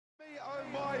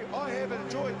my, I have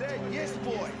enjoyed that, yes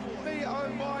boy. Me oh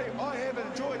my, I have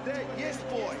enjoyed that, yes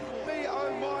boy. Me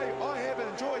oh my, I have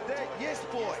enjoyed that, yes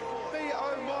boy. Me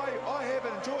oh my, I have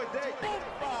enjoyed that. Me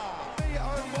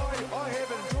oh my, I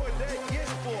have enjoyed that,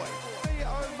 yes boy. Me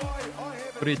oh my, I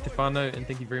have Kore te whānau, and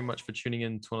thank you very much for tuning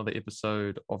in to another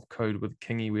episode of Code with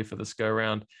Kingy, where for this go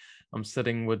around, I'm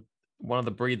sitting with one of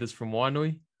the breathers from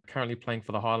Wainui, currently playing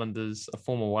for the Highlanders, a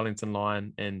former Wellington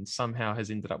Lion, and somehow has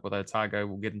ended up with Otago.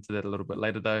 We'll get into that a little bit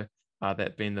later, though.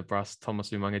 That being the Brass Thomas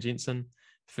Umanga Jensen.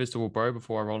 First of all, bro,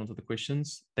 before I roll into the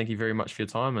questions, thank you very much for your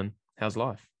time, and how's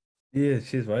life? Yeah,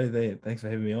 cheers, bro. Thanks for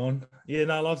having me on. Yeah,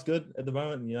 no, life's good at the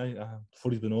moment.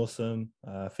 Footy's been awesome.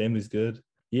 Family's good.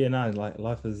 Yeah, no, like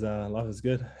life is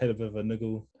good. Had a bit of a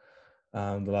niggle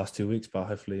the last 2 weeks, but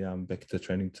hopefully I'm back to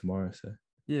training tomorrow. So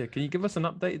Yeah, can you give us an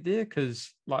update there?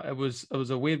 Because like it was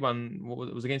a weird one.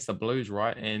 It was against the Blues,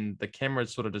 right? And the camera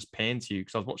sort of just panned to you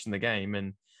because I was watching the game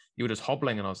and you were just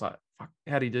hobbling, and I was like, "Fuck,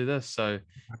 how do you do this?" So,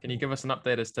 can you give us an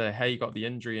update as to how you got the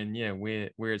injury and yeah,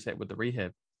 where it's at with the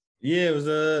rehab? yeah, it was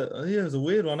a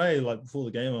weird one, eh? Like before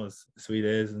the game, I was sweet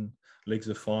as and legs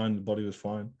were fine, the body was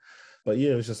fine, but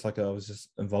yeah, it was just like I was just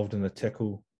involved in a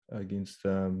tackle against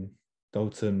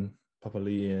Dalton,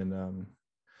 Papali, and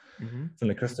Mm-hmm.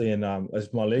 Finley Christie, and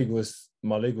as my leg was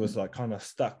like kind of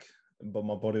stuck, but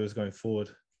my body was going forward.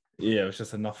 Yeah, it was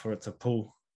just enough for it to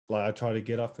pull. Like I tried to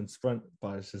get up and sprint,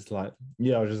 but it's just like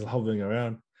I was just hovering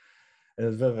around. And it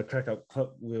was a bit of a crack up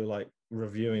clip. We were like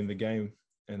reviewing the game,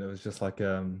 and it was just like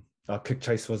our kick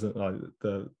chase wasn't like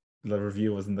the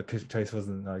review wasn't the kick chase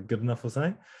wasn't good enough or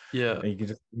something. Yeah. And you can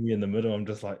just see me in the middle. I'm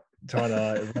just like trying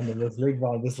to like run this leg, but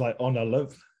I'm just like on a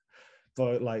limp.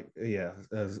 But like, yeah,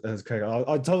 it was crazy.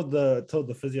 I told the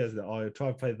physios that I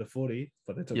tried to play the 40,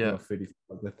 but they took me Yeah. off 30,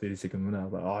 like the 30-second minute. I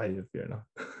was like, oh, yeah, fair enough.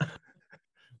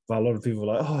 But a lot of people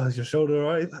were like, oh, is your shoulder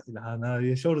all right? Like, no,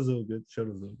 your shoulder's all good.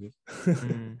 Shoulder's all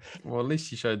good. Well, at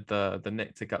least you showed the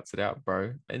neck to guts it out,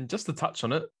 bro. And just to touch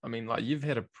on it, I mean, like you've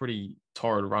had a pretty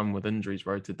torrid run with injuries,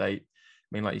 bro, to date.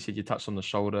 I mean, like you said, you touched on the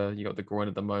shoulder, you got the groin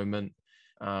at the moment.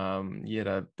 You had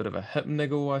a bit of a hip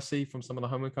niggle, I see, from some of the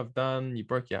homework I've done. You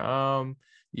broke your arm.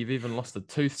 You've even lost a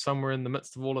tooth somewhere in the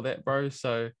midst of all of that, bro.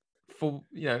 So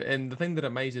and the thing that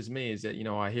amazes me is that,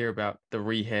 I hear about the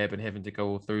rehab and having to go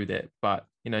all through that, but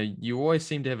you always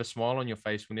seem to have a smile on your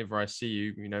face whenever I see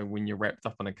you, when you're wrapped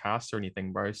up in a cast or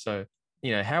anything, bro. So,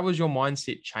 how has your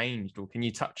mindset changed? Or can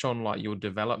you touch on like your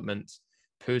development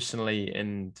personally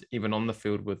and even on the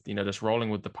field with, just rolling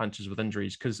with the punches with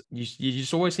injuries? Because you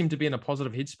just always seem to be in a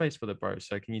positive headspace with it, bro.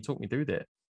 So can you talk me through that?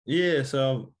 Yeah,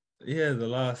 so yeah, the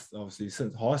last obviously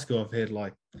since high school, I've had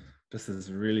like just this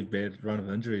really bad run of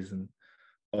injuries, and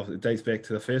it dates back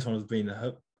to the first one was being the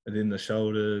hip, and then the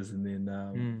shoulders, and then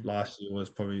Mm, last year was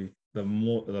probably the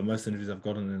most injuries I've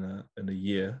gotten in a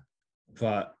year.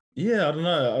 But yeah, I don't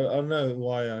know. I don't know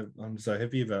why I'm so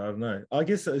happy about it. I don't know. I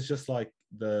guess it's just like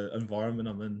the environment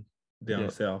I'm in down yeah.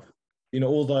 south.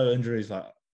 Although injury is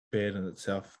like bad in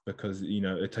itself because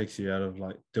it takes you out of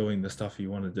like doing the stuff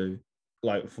you want to do.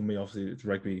 Like for me, obviously it's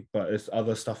rugby, but it's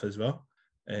other stuff as well.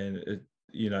 And it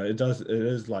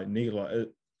is like neat. Like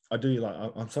I do like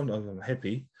I'm sometimes I'm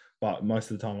happy, but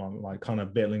most of the time I'm like kind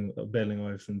of battling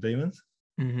away some demons.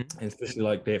 Hmm. And especially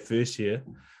like that first year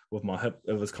with my hip,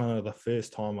 it was kind of the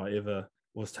first time I ever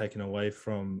was taken away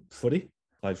from footy.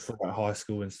 Like for like high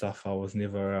school and stuff, I was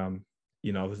never I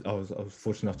was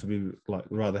fortunate enough to be like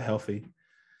rather healthy.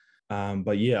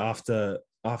 But yeah, after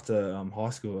high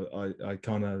school, I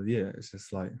kind of it's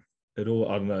just like it all.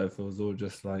 I don't know if it was all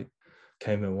just like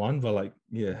came in one, but like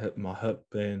hit my hip,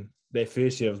 and that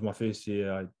first year was my first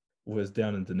year. I was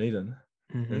down in Dunedin,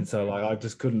 and Hmm. so like I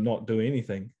just could not do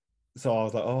anything. So I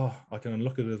was like, oh, I can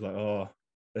look at it as like, oh,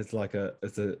 it's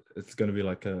going to be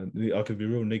like I could be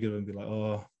real negative and be like,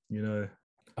 oh,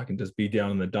 I can just be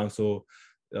down in the dumps, or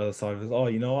the other side of it, oh,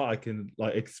 you know what, I can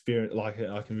like experience, like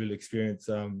I can really experience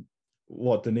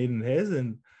what Dunedin has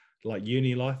and like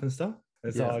uni life and stuff.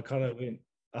 And so Yeah. I kind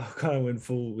of went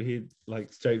full head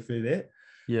like straight through that.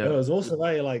 And it Yeah. was also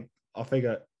like I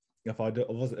figure if I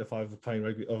was playing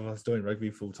rugby, or if I was doing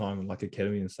rugby full time and like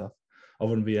academy and stuff, I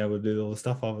wouldn't be able to do all the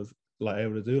stuff I was like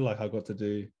able to do. Like I got to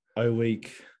do O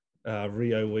week,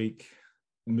 Rio week.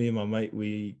 Me and my mate,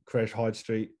 we crashed Hyde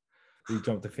Street. We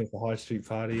jumped the fence for High Street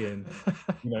party, and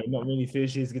not many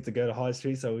first years get to go to High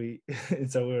Street, so we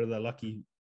were the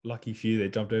lucky few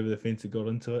that jumped over the fence and got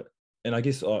into it. And I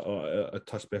guess I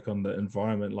touched back on the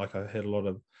environment. Like I had a lot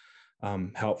of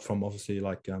help from obviously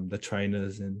like the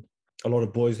trainers and a lot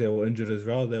of boys that were injured as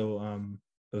well.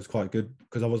 It was quite good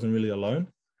because I wasn't really alone.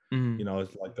 Mm.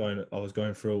 I was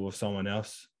going through it with someone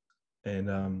else,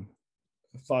 and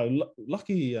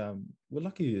lucky. We're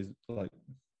lucky as like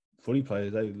footy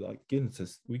players. They like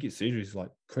we get surgeries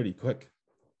like pretty quick.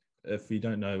 If you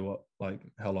don't know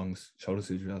how long shoulder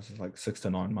surgery is, it's like 6 to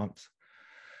 9 months.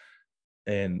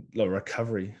 And the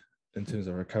recovery, in terms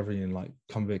of recovery and like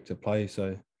come back to play.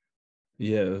 So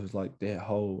yeah, it was like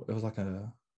what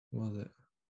was it?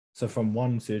 So from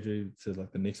one surgery to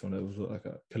like the next one, it was like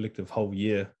a collective whole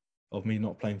year of me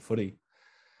not playing footy.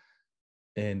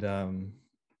 And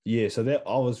so that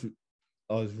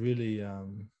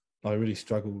I really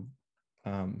struggled,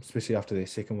 especially after their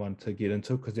second one, to get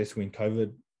into, because that's when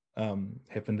COVID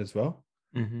happened as well.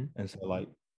 Mm-hmm. And so like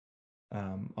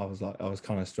I was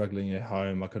kind of struggling at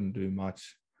home. I couldn't do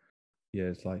much. Yeah,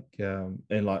 it's like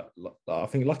and like I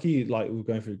think lucky, like we were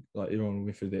going through, like everyone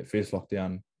went through that first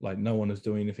lockdown, like no one was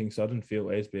doing anything, so I didn't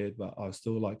feel as bad, but I was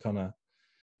still like kind of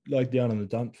like down in the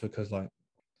dumps, because like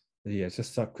it's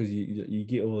just sucked, because you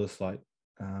get all this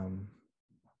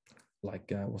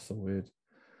what's the word,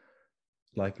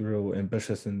 like real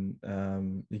ambitious, and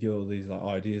you get all these like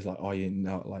ideas like, oh yeah,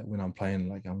 no, like when I'm playing,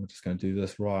 like I'm just going to do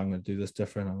this right, I'm going to do this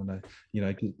different, I'm going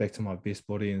to get back to my best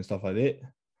body and stuff like that.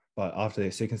 But after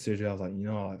that second surgery, I was like,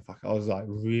 like, fuck, I was like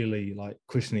really like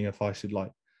questioning if I should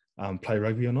like play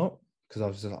rugby or not, because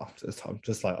I'm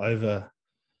just like over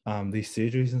these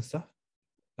surgeries and stuff.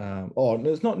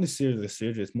 It's not necessarily the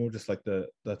surgery, it's more just like the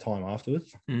time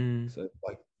afterwards. So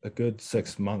like a good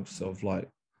 6 months of like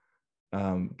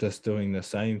just doing the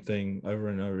same thing over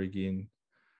and over again,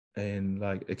 and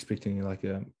like expecting like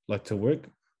to work,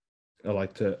 and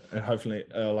hopefully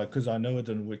because I know it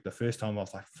didn't work the first time, I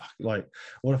was like, fuck, like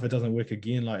what if it doesn't work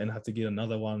again, like, and I have to get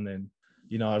another one, and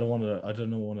I don't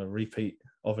want to repeat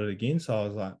of it again. So I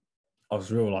was like, I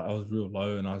was real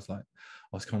low, and I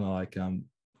was kind of like I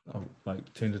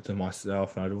like turned it to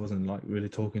myself, and I wasn't like really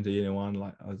talking to anyone.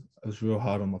 Like I was real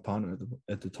hard on my partner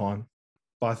at the time.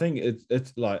 But I think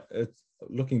it's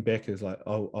looking back, is like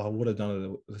I would have done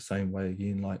it the same way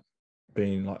again, like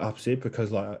being like upset,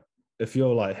 because like if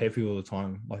you're like happy all the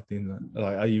time, like then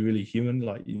like are you really human?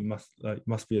 Like you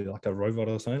must be like a robot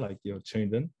or something, like you're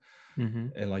tuned in. Mm-hmm.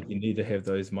 And like you need to have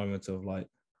those moments of like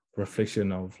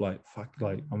reflection of like, fuck,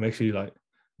 like I'm actually like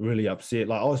really upset.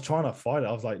 Like I was trying to fight it.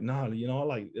 I was like, no,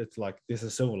 like it's like there's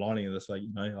a silver lining in this, like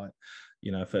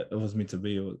if it was meant to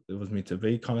be, it was meant to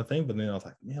be kind of thing. But then I was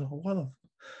like, man,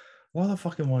 why the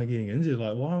fuck am I getting injured?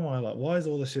 Like why is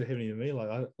all this shit happening to me?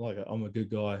 I'm a good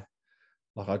guy.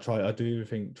 Like I try to do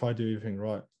everything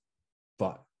right,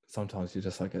 but sometimes you're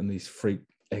just like in these freak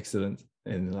accidents,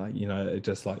 and like it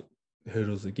just like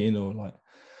hurdles again, or like.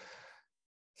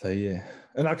 So yeah,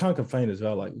 and I can't complain as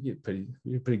well. Like we get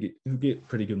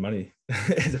pretty good money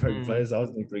as a rugby player. So I was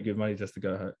getting pretty good money just to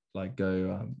go to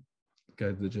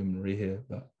the gym and rehab.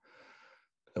 But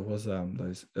it was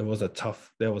a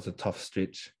tough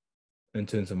stretch in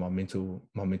terms of my mental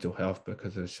health,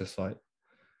 because it's just like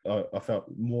I felt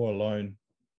more alone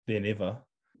than ever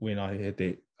when I had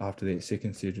that after that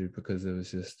second surgery, because it was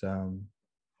just I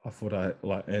thought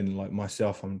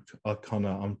myself,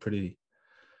 I'm pretty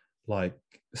like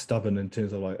stubborn in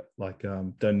terms of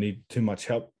don't need too much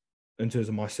help in terms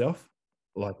of myself,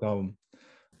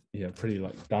 pretty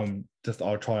like dumb, just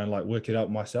I'll try and like work it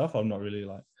out myself. I'm not really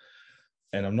like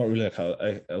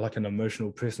an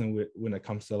emotional person when it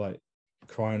comes to like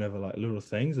crying over like little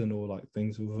things and all like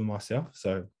things within myself.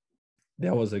 So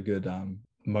that was a good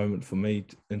moment for me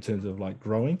in terms of like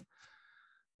growing.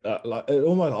 I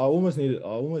almost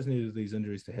needed these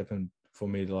injuries to happen for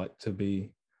me to like to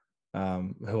be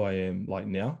who I am like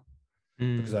now,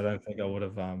 because I don't think I would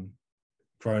have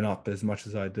grown up as much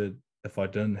as I did if I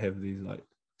didn't have these like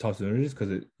types of injuries, because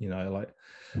it like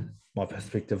my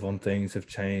perspective on things have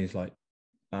changed, like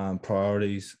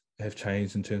priorities have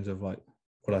changed in terms of like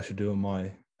what I should do in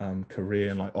my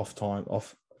career and like off time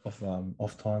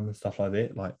and stuff like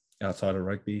that, like outside of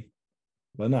rugby.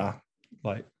 But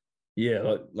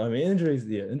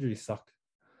injuries suck.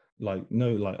 Like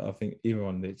no, like I think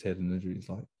everyone that's had an injury is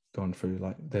like gone through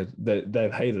like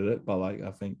they've hated it, but like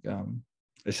I think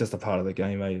it's just a part of the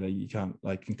game, that you can't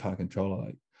control it.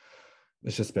 Like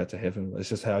it's just about to happen. It's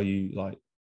just how you like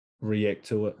react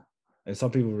to it. And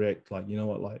some people react like,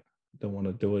 like don't want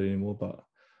to do it anymore. But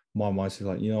my mindset is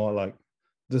like, like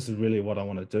this is really what I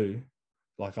want to do.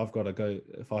 Like I've got to go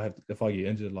if I get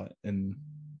injured, like and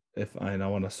I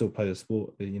want to still play the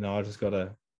sport, I just got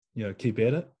to keep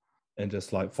at it and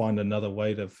just like find another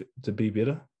way to be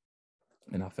better.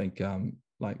 And I think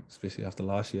like especially after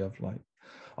last year,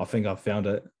 I think I've found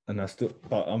it, and there's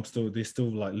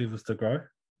still like levels to grow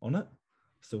on it.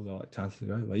 Still got like chances to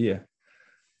go. But yeah.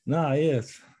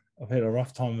 I've had a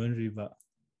rough time of injury, but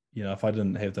you know, if I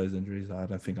didn't have those injuries, I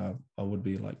don't think I would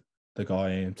be like the guy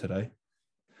I am today.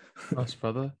 Nice,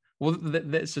 brother. Well,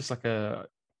 that's just like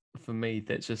for me,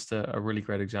 that's just a really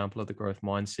great example of the growth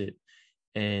mindset.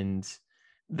 And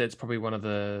that's probably one of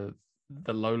the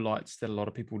low lights that a lot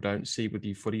of people don't see with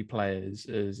you footy players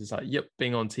is it's like, yep,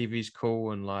 being on TV is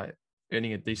cool and like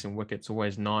earning a decent wicket's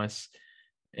always nice.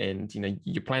 And you know,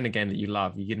 you're playing a game that you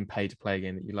love, you're getting paid to play a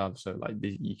game that you love. So like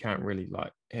you can't really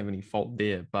like have any fault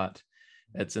there. But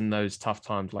it's in those tough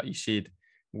times, like you said,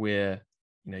 where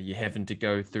you know you're having to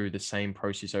go through the same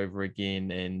process over again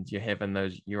and you're having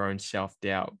those your own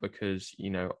self-doubt because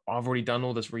you know I've already done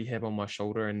all this rehab on my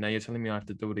shoulder and now you're telling me I have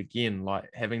to do it again, like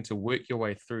having to work your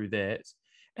way through that.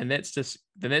 And that's just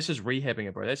rehabbing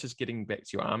it, bro. That's just getting back to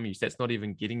your arm use. That's not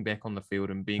even getting back on the field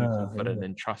and being confident Yeah.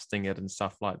 and trusting it and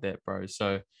stuff like that, bro.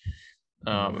 So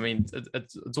I Yeah. mean,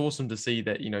 it's awesome to see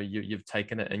that you know you've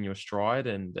taken it in your stride,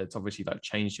 and it's obviously like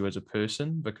changed you as a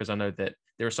person. Because I know that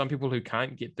there are some people who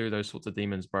can't get through those sorts of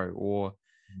demons, bro, or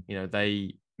you know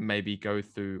they maybe go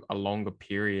through a longer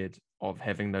period of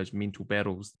having those mental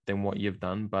battles than what you've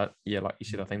done. But yeah, like you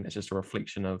said, I think that's just a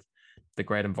reflection of the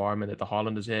great environment that the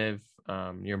Highlanders have.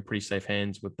 You're in pretty safe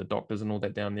hands with the doctors and all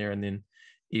that down there, and then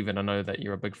even I know that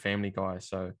you're a big family guy,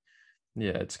 so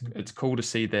yeah, it's cool to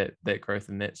see that growth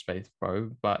in that space,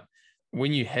 bro. But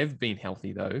when you have been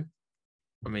healthy, though,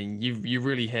 I mean, you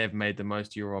really have made the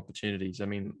most of your opportunities. I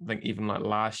mean, I think even like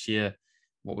last year,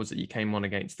 what was it? You came on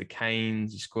against the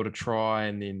Canes, you scored a try,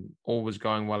 and then all was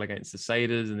going well against the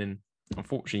Satyrs, and then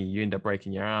unfortunately you end up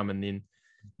breaking your arm, and then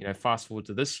you know, fast forward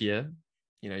to this year,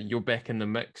 you know, you're back in the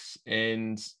mix,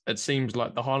 and it seems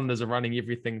like the Highlanders are running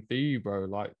everything through you, bro.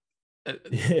 Like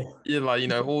Yeah. yeah, like you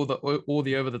know, all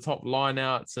the over the top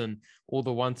lineouts and all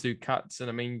the 1-2 cuts, and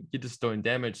I mean, you're just doing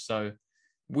damage. So,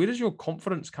 where does your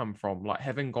confidence come from? Like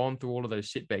having gone through all of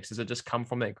those setbacks, does it just come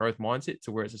from that growth mindset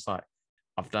to where it's just like,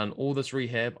 I've done all this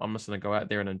rehab, I'm just gonna go out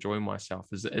there and enjoy myself?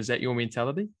 Is that your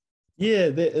mentality? Yeah,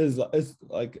 there is. It's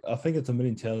like I think it's a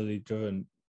mentality driven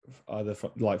either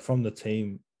from the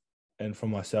team and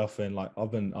from myself. And like I've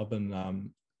been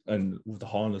and with the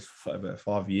Highlanders for about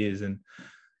 5 years, and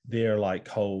their like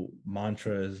whole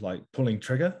mantra is like pulling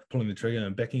the trigger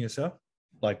and backing yourself.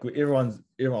 Like everyone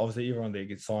obviously everyone that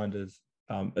gets signed is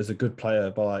a good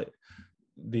player, but like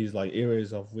these like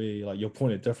areas of where like your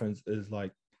point of difference is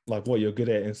like what you're good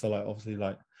at. And so like obviously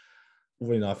like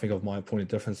when I think of my point of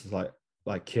difference is like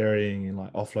carrying and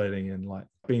like offloading and like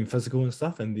being physical and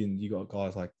stuff. And then you got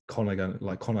guys like Connor going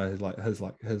like Connor is like his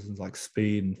like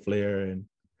speed and flair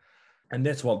and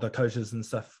that's what the coaches and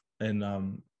stuff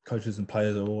and coaches and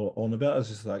players are all on about. It's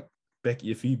just like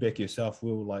if you back yourself,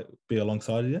 we'll like be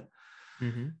alongside you.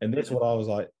 Mm-hmm. And that's what I was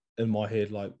like in my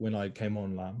head, like when I came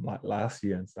on like last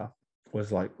year and stuff,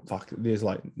 was like, fuck, there's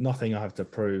like nothing I have to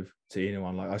prove to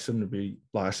anyone. Like I shouldn't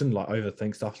like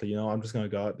overthink stuff. So, you know, I'm just going to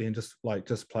go out there and just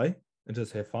play and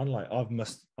just have fun. Like I've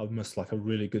missed like a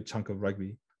really good chunk of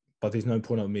rugby, but there's no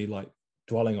point of me like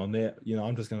dwelling on that. You know,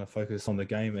 I'm just going to focus on the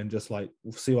game and just like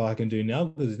see what I can do now.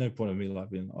 Because there's no point of me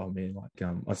like being, oh man, like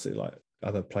I see like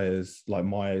other players like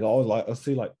my age. I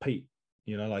see like Pete,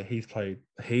 you know, like he's played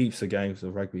heaps of games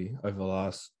of rugby over the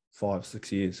last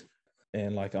 5-6 years.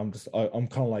 And like I'm kind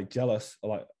of like jealous.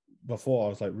 Like before I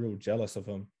was like real jealous of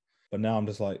him, but now I'm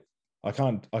just like I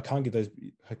can't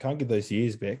get those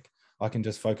years back. I can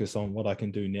just focus on what I can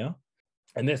do now.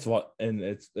 And that's what and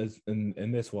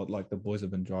that's what like the boys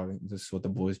have been driving. This is what the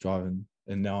boys driving.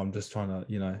 And now I'm just trying to,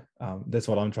 you know, that's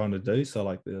what I'm trying to do. So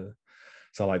like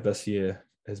this year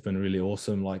has been really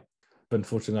awesome. Like been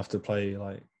fortunate enough to play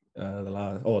like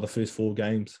the first 4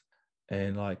 games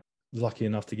and like lucky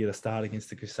enough to get a start against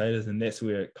the Crusaders, and that's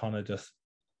where it kind of just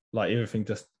like everything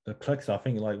just clicks. I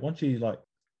think like once you like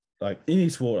any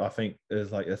sport, I think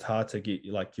is like it's hard to get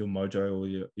like your mojo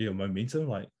or your momentum,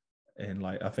 like, and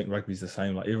like I think rugby's the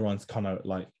same. Like everyone's kind of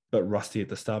like a bit rusty at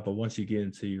the start, but once you get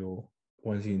into your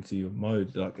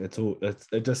mode, like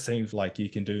it just seems like you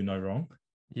can do no wrong.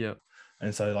 Yeah.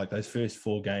 And so like those first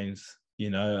 4 games, you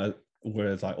know,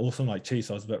 where it's like awesome, like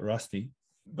Chiefs, I was a bit rusty.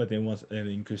 But then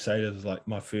in Crusaders was like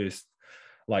my first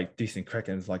like decent crack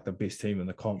and it's like the best team in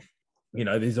the comp. You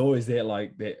know, there's always that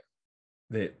like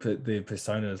their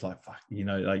persona is like, fuck, you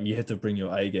know, like you have to bring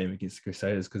your A game against the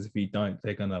Crusaders because if you don't,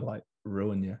 they're gonna like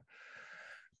ruin you.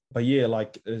 But yeah,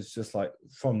 like it's just like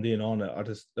from then on, I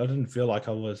didn't feel like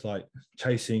I was like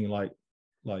chasing I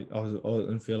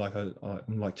didn't feel like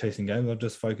I'm like chasing games. I'm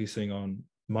just focusing on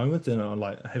moments and on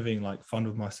like having like fun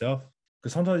with myself.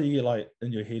 Because sometimes you get like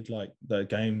in your head like the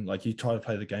game, like you try to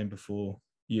play the game before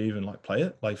you even like play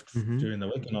it, like Mm-hmm. during the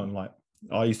week. And I'm like,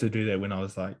 I used to do that when I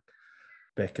was like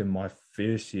back in my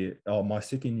first year, or my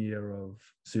second year of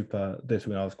super. That's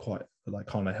when I was quite like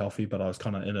kind of healthy, but I was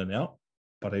kind of in and out.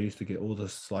 But I used to get all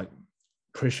this like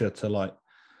pressure to like,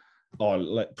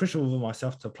 like pressure over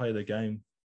myself to play the game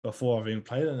before I've even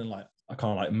played it, and like I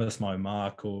kind of like miss my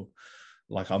mark, or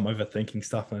like I'm overthinking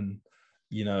stuff, and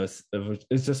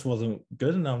it just wasn't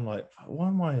good. And I'm like, why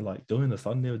am I like doing this?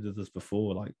 I never did this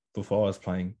before, like before I was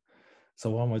playing. So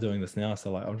why am I doing this now?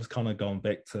 So like I'm just kind of going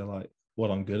back to like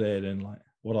what I'm good at and like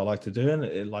what I like to do. And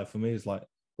it like for me is like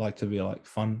to be like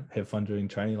fun, have fun during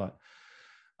training. Like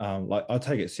I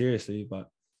take it seriously, but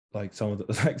like some of the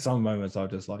like some moments I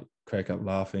just like crack up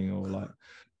laughing, or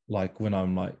like when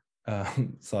I'm like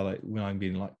so like when I'm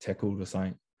getting like tackled or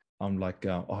something, I'm like,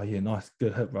 oh yeah, nice,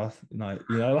 good hit, bro. No,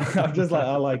 like, I'm just like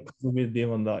I like with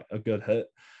them on like a good hit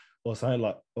or something,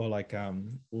 like, or like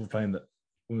we were playing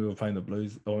when we were playing the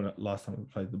Blues, or last time we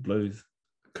played the Blues,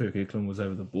 Kirk Eklund was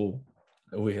over the ball.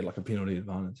 We had like a penalty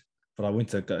advantage, but I went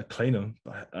to go clean him,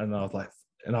 and I was like,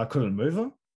 and I couldn't move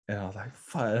him. And I was like,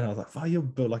 fuck. And I was like, fuck, you're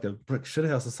built like a brick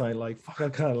shithouse or something. Like, fuck, I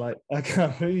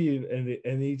can't move you.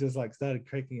 And he just like started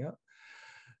cracking up.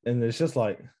 And it's just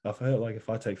like, I felt like if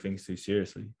I take things too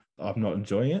seriously, I'm not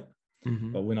enjoying it.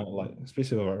 Mm-hmm. But when I like,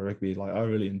 especially with rugby, like I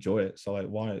really enjoy it. So like,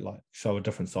 why like show a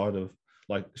different side of,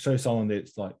 like show someone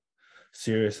that's like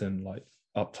serious and like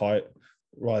uptight,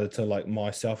 rather to like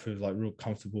myself who's like real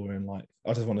comfortable and like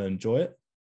I just want to enjoy it.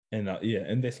 And yeah,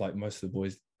 and that's like most of the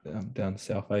boys down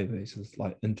south, they just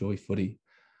like enjoy footy.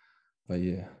 But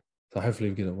yeah, so hopefully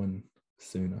we get a win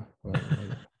sooner rather than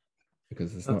later,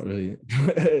 because it's not really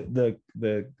the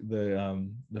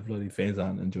bloody fans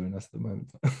aren't enjoying us at the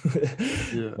moment.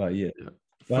 Yeah, but yeah, yeah.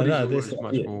 but Footy's no, always that's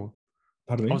much yeah. more.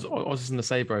 Pardon me? I was just gonna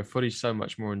say, bro, footy's so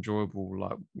much more enjoyable,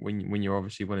 like when you're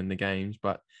obviously winning the games.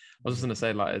 But I was just gonna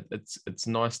say, like, it's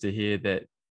nice to hear that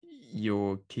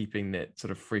you're keeping that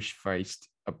sort of fresh-faced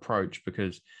approach,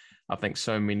 because I think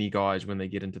so many guys, when they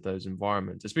get into those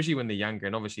environments, especially when they're younger,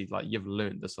 and obviously like you've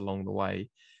learned this along the way,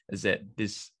 is that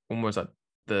there's almost like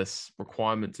this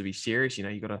requirement to be serious.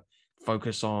 You got to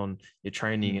focus on your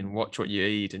training and watch what you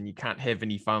eat, and you can't have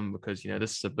any fun because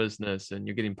this is a business and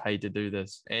you're getting paid to do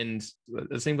this. And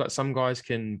it seems like some guys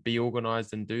can be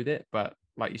organized and do that, but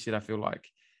like you said, I feel like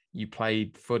you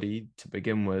played footy to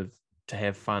begin with to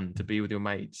have fun, to be with your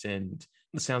mates, and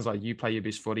it sounds like you play your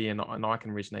best footy, and I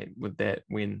can resonate with that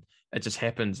when it just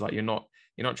happens. Like you're not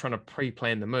trying to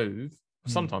pre-plan the move.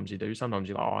 Sometimes you do. Sometimes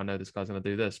you're like, oh, I know this guy's going to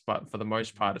do this, but for the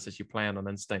most part, it's just you playing on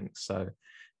instinct. So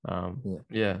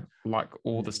yeah, like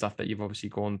all the stuff that you've obviously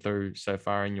gone through so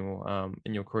far in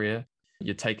your career,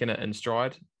 you're taking it in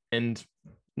stride. And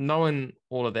knowing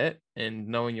all of that and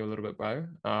knowing you a little bit, bro,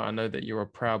 I know that you're a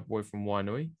proud boy from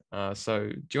Wainui. So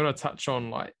do you want to touch on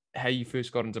like how you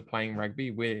first got into playing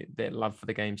rugby, where that love for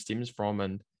the game stems from,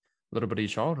 and a little bit of your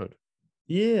childhood?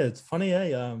 Yeah, it's funny,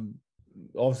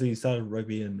 obviously started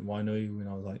rugby in Wainui when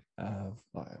I was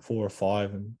like 4 or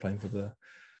 5, and playing for the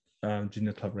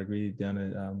junior club rugby down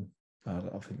at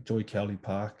I think Joy Cowley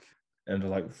Park, and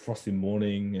like frosty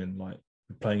morning, and like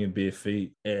playing in bare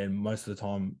feet, and most of the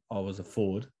time I was a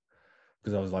forward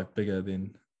because I was like bigger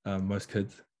than most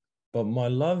kids. But my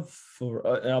love for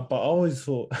but I always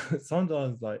thought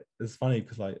sometimes like it's funny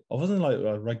because like I wasn't like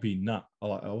a rugby nut.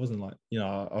 I wasn't like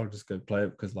I would just go play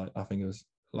it because like I think it was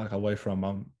like away from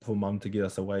mum to get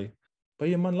us away. But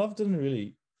yeah, my love didn't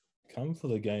really come for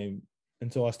the game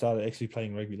until I started actually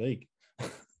playing rugby league.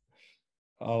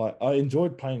 I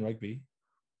enjoyed playing rugby,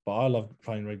 but I loved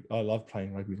playing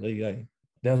rugby league.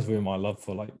 That was where my love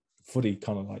for like footy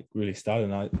kind of like really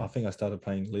started. And I think I started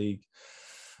playing league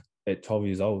at 12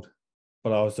 years old.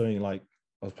 But I was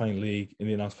playing league, and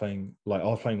then I was playing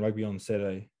rugby on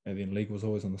Saturday, and then league was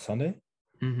always on the Sunday.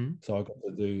 Mm-hmm. So I got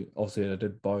to do, obviously I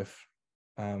did both.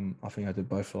 I think I did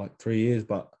both for like 3 years,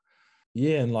 but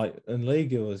yeah, and like in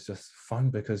league it was just fun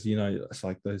because it's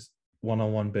like those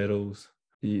one-on-one battles.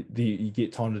 You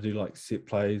get time to do like set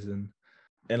plays, and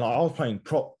like I was playing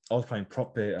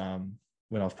prop there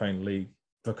when I was playing league,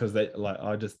 because they like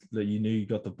I just that you knew you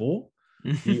got the ball,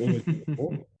 you always get the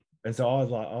ball. And so I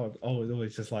was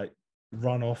always just like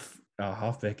run off our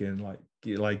halfback and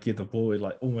get the ball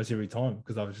like almost every time,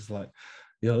 because I was just like,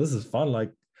 this is fun.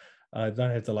 Like I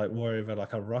don't have to like worry about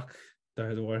like a ruck. Don't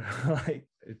have to worry about like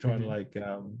trying to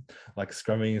like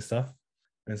scrumming and stuff.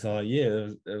 And so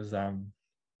it was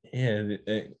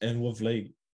and with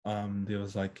league there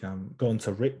was like going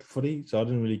to rep footy. So I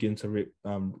didn't really get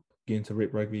into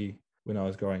rep rugby when I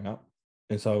was growing up.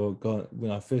 And so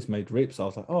when I first made reps, I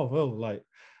was like, oh well, like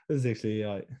was actually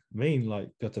like mean. Like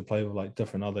got to play with like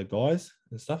different other guys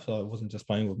and stuff. So I wasn't just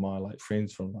playing with my like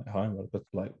friends from like home. I got to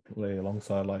like play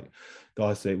alongside like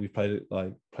guys that we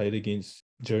played against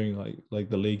during like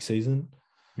the league season,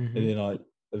 and then I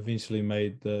eventually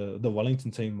made the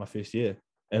Wellington team my first year,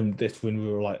 and that's when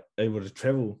we were like able to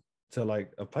travel to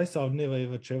like a place I've never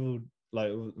ever traveled.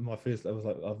 Like my first, it was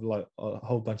like I've like a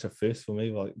whole bunch of firsts for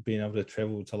me, like being able to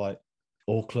travel to like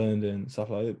Auckland and stuff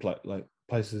like that, like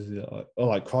places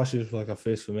like Christchurch was like a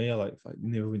first for me. I like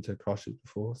never went to Christchurch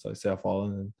before, so South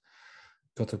Island, and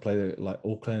got to play like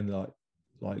Auckland,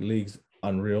 like leagues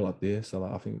unreal up there. So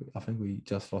like I think we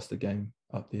just lost the game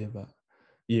up there, but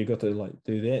yeah, got to like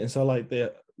do that. And so like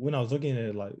that when I was looking at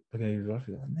it, like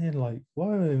rugby, like, man, like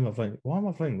why am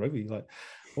I playing rugby? Like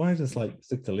why don't I just like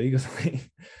stick to league or something?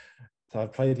 So I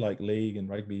played like league and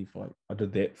rugby for like I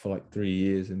did that for like 3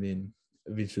 years, and then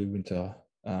eventually we went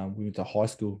to high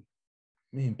school.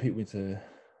 Me and Pete went to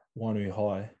Wainui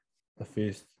High.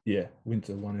 Went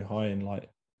to Wainui High, and like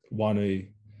Wainui,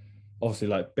 obviously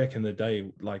like back in the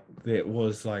day, like that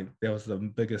was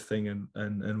the biggest thing in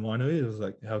Wainui. It was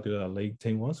like how good our league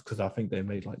team was, because I think they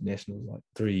made like nationals like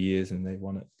 3 years and they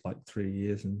won it like 3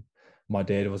 years. And my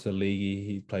dad was a leaguey.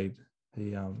 He played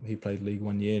league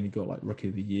 1 year and he got like rookie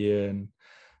of the year, and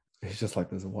he's just like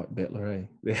there's a white battler, eh?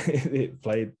 They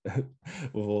played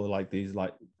with all like these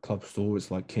like club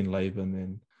stalwarts like Ken Laban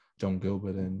and John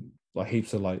Gilbert and like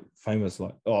heaps of like famous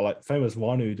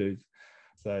Wainui dudes.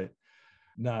 So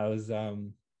no,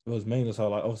 it was mean. So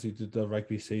like obviously did the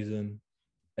rugby season,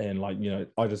 and like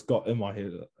I just got in my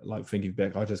head, like thinking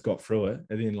back, I just got through it,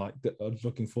 and then like I was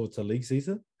looking forward to league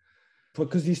season,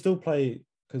 because you still play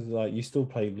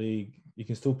league. You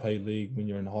can still play league when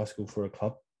you're in high school for a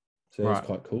club, so Right. it's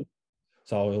quite cool.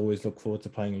 So I always look forward to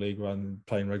playing league rather than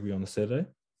playing rugby on a Saturday.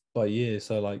 But yeah,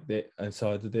 so like that, and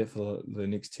so I did that for the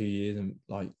next 2 years, and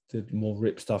like did more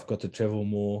rep stuff, got to travel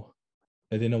more.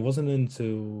 And then it wasn't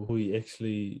until we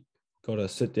actually got a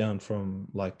sit down from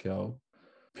like our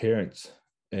parents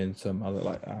and some other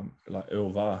like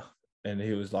Earl Var, and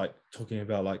he was like talking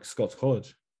about like Scots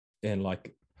College and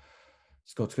like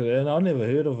Scots College. And I never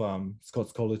heard of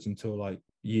Scots College until like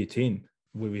year 10,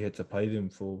 where we had to play them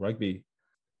for rugby.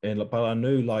 And but I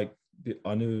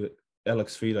knew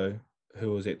Alex Fido,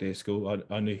 who was at their school.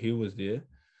 I knew he was there,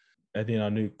 and then I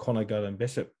knew Connor Galen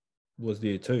Bishop was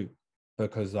there too,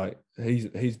 because like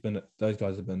he's been, those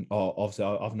guys have been. Oh, obviously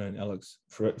I've known Alex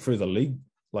through the league,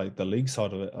 like the league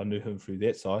side of it. I knew him through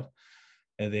that side,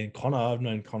 and then Connor, I've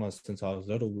known Connor since I was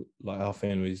little. Like our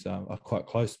families are quite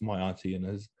close. My auntie and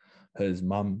his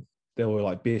mum, they were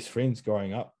like best friends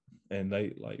growing up, and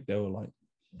they were like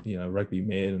rugby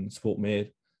mad and sport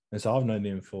mad. And so I've known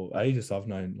them for ages. I've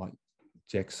known like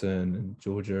Jackson and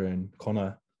Georgia and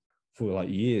Connor for like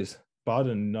years, but I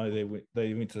didn't know they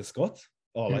went to the Scots.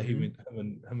 Oh, like him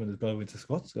and his brother went to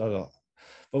Scots. But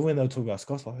when they were talking about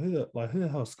Scots, like who the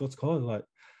hell is Scots College? Like,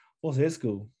 what's that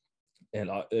school? And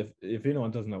if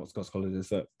anyone doesn't know what Scots College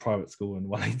is, a private school in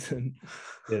Wellington.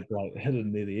 It's like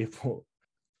hidden near the airport.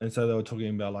 And so they were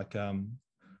talking about like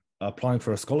applying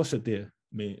for a scholarship there.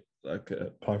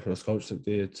 Applying for a scholarship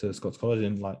there to Scots College,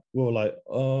 and like we were like,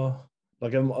 oh,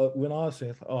 like when I was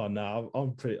saying, like, oh no,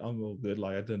 I'm all good.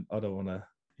 Like I don't want to,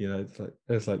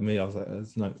 it's like me. I was like,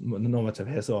 it's not much of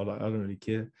a hassle. Like I don't really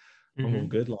care. I'm all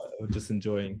good. Like I'm just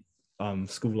enjoying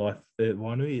school life at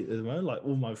Wainui at the moment. Like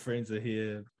all my friends are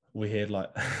here. We had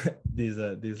like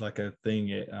there's like a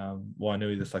thing at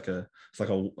Wainui. There's like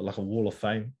a wall of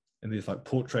fame, and there's like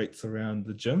portraits around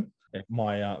the gym. And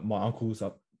my uncle's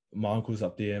up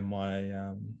there, and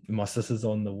my sister's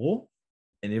on the wall.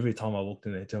 And every time I walked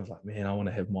in that gym, I was like, man, I want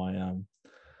to have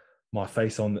my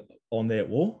face on that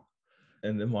wall.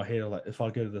 And in my head, I'm like, if I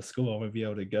go to the school, I won't be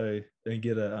able to go and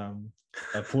get a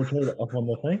portrait up on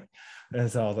the thing.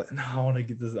 And so I was like, no, I want to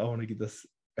get this.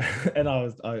 And I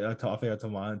think I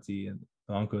told my auntie and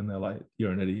my uncle, and they're like,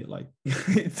 you're an idiot, like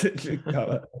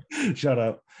shut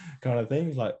up kind of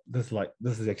thing. Like this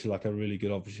is actually like a really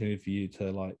good opportunity for you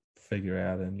to like figure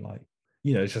out, and like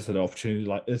it's just an opportunity.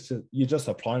 Like you're just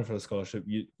applying for a scholarship.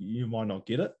 You might not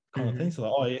get it kind of thing. So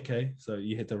like, oh yeah, okay. So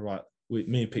you had to write.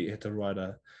 Me and Pete had to write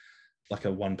a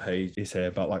 1-page essay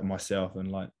about like myself and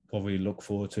like what we look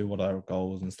forward to, what are our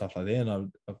goals and stuff like that.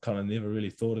 And I've kind of never really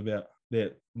thought about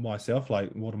that myself.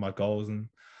 Like what are my goals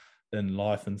in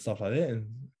life and stuff like that. And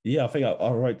yeah, I think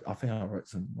I wrote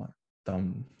some like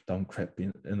dumb crap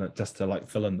in it just to like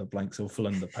fill in the blanks or fill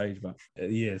in the page. But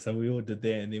yeah, so we all did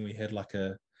that, and then we had like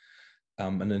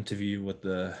an interview with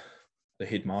the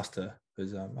headmaster,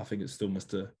 who's I think it's still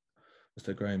Mr.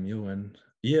 Graham Ewan,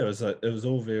 Yeah, it was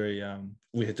all very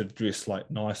we had to dress like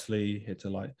nicely, had to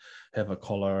like have a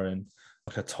collar and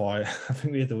like a tie. I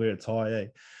think we had to wear a tie, eh?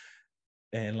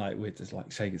 And like we had to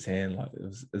like shake his hand. Like it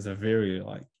was a very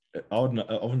like I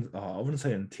wouldn't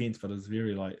say intense, but it was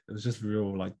very like it was just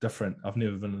real like different. I've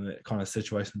never been in that kind of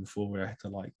situation before where I had to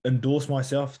like endorse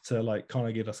myself to like kind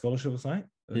of get a scholarship or something.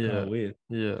 It was kind Yeah. of weird.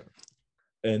 Yeah.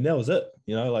 And that was it,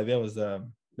 you know, like that was it.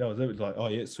 It was like, oh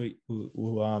yeah, sweet.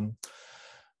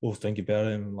 We'll think about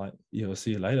it and like, yeah, we'll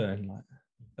see you later. And like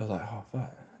I was like, oh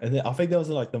fuck. And then I think that was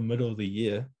like the middle of the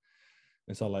year.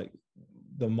 And so like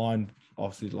the mind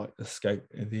obviously like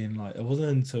escaped. And then like it wasn't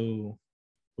until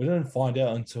we didn't find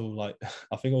out until like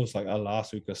I think it was like our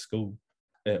last week of school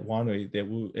at Winery that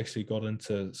we actually got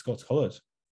into Scots College.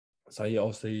 So yeah,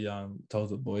 obviously told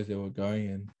the boys they were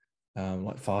going and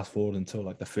like fast forward until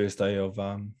like the first day of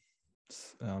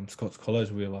Scots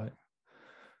College, we were like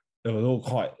it was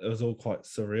all quite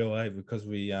surreal, eh? Because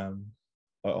we yeah,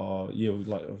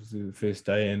 like obviously the first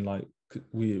day and like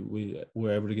we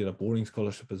were able to get a boarding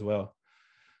scholarship as well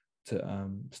to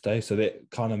stay. So that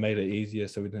kind of made it easier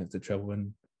so we didn't have to travel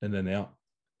in and out.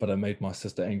 But it made my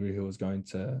sister angry who was going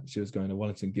to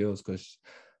Wellington Girls because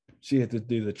she had to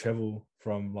do the travel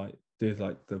from like do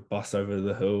like the bus over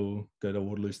the hill, go to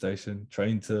Waterloo Station,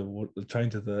 train to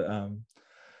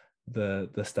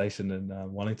the station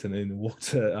in Wellington, and walk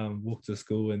to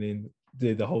school, and then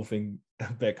do the whole thing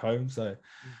back home. So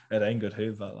it angered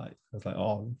her, but like I was like,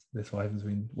 oh, that's what happens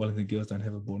when Wellington Girls don't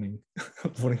have a boarding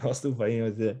hostel. But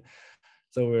anyways, yeah.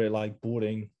 So we're like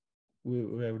boarding. We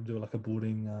were able to do like a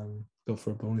boarding, go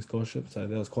for a boarding scholarship. So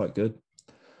that was quite good,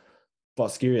 but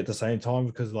scary at the same time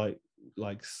because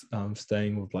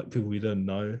staying with like people we didn't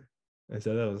know, and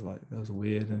so that was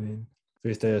weird. And then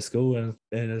first day of school, and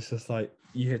it's just like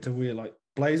you had to wear like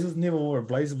blazers. Never wore a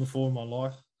blazer before in my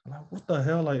life. I'm like, what the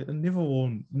hell? Like, I never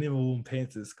worn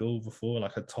pants at school before.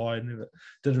 Like a tie. Never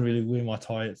didn't really wear my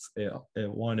tie at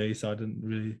Waitangi, so I didn't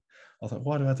really. I was like,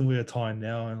 why do I have to wear a tie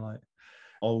now? And like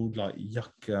old like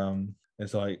yuck.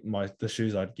 It's like the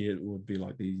shoes I'd get would be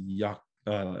like these yuck,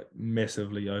 like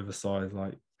massively oversized,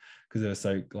 like because they're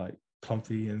so like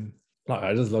comfy and like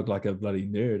I just look like a bloody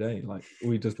nerd, eh? Like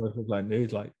we just both look like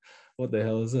nerds. Like, what the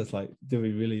hell is this? Like, do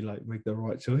we really like make the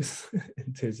right choice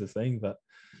in terms of thing? But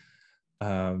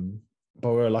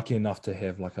we're lucky enough to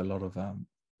have like a lot of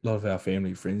our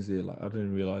family friends there. Like I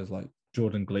didn't realize like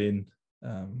Jordan Glenn,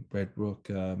 Brad Brook,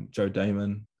 Joe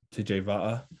Damon, TJ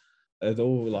Vata. They're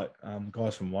all like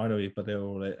guys from Winery, but they're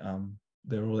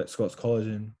all at Scots College,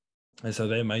 and so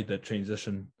they made that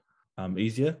transition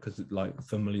easier because like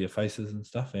familiar faces and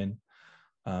stuff. And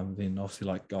then obviously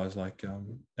like guys like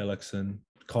Alex and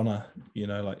Connor,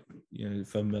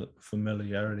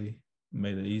 familiarity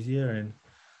made it easier. And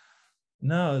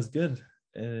no, it was good.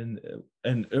 And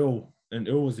Earl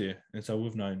was there, and so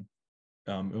we've known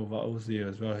Earl Vata was there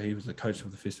as well. He was the coach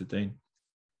of the First 15,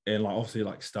 and like obviously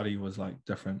like study was like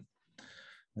different.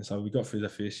 And so we got through the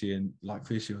first year, and like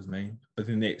first year was mean, but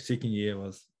then the second year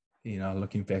was,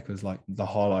 looking back, was like the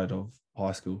highlight of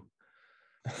high school.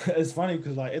 It's funny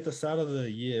because like at the start of the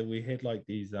year we had like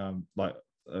these a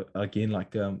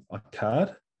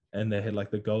card, and they had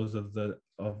like the goals of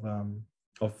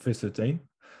first 15,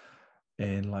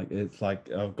 and like it's like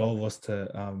our goal was to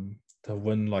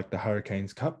win like the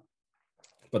Hurricanes Cup,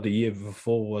 but the year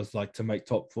before was like to make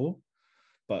top four.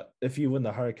 But if you win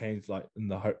the Hurricanes,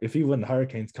 if you win the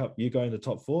Hurricanes Cup, you go in the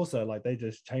top four. So like they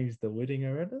just changed the wording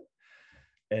around it,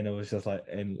 and it was just like,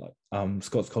 and like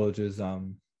Scots College's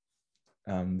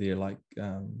their like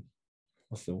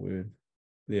what's the word?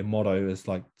 Their motto is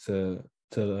like to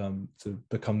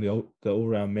become the all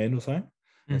round man or something.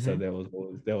 Mm-hmm. And so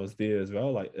that was there as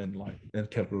well, like in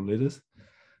capital letters.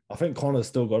 I think Connor's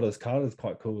still got his card. It's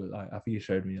quite cool. Like I think he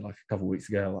showed me like a couple of weeks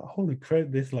ago. Like, holy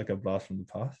crap, this like a blast from the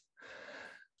past.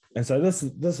 And so this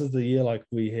is the year like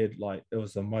we had like it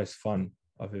was the most fun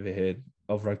I've ever had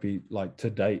of rugby like to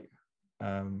date,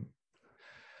 and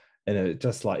it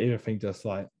just like everything just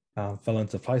like fell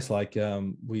into place. Like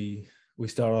we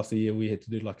started off the year, we had to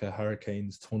do like a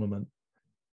Hurricanes tournament,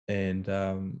 and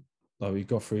like we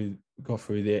got through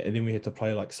there, and then we had to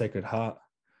play like Sacred Heart,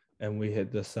 and we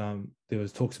had this there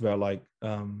was talks about like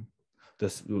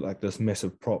this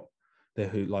massive prop that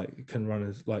who like can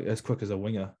run as quick as a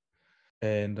winger.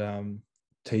 And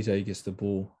TJ gets the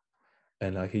ball,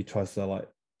 and like he tries to like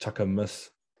chuck a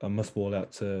miss ball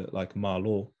out to like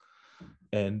Marlaw,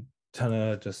 and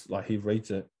Tanner just like he reads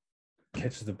it,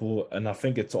 catches the ball, and I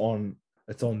think it's on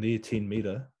their 10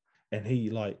 meter, and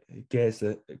he like grabs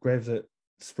it,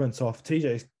 sprints off.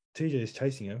 TJ is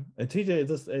chasing him, and TJ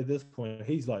at this point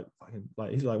he's like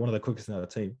one of the quickest in our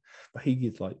team, but he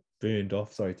gets like burned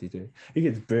off. Sorry, TJ. He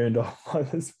gets burned off by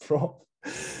this prop.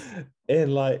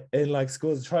 And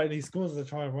scores he scores the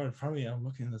try right in front of me. I'm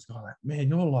looking at this guy like, man,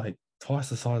 you're like twice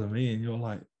the size of me and you're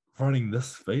like running this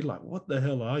speed. Like, what the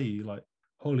hell are you? Like,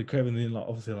 holy crap. And then like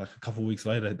obviously like a couple of weeks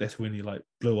later, that's when he like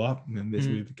blew up and then that's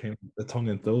when he became the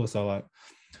Tongan Thor. So like,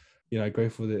 you know,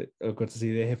 grateful that I got to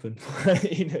see that happen.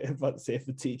 You know, but sad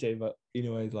for TJ. But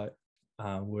anyways, like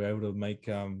we were able to make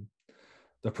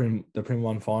the Prem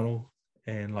 1 final,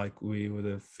 and like we were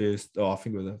the first. I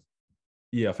think we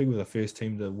were the first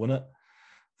team to win it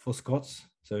for Scots.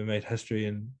 So we made history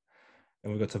and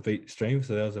we got to beat Stream.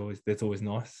 So that's always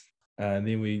nice. And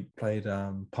then we played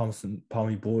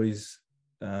Palmy Boys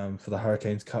for the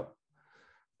Hurricanes Cup,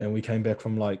 and we came back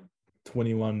from like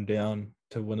 21 down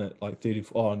to win it like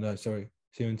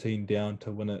 17 down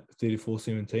to win it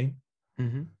 34-17.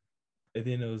 Mm-hmm. And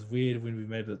then it was weird when we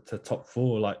made it to top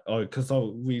 4, like because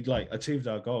we like achieved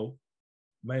our goal,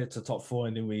 made it to top 4,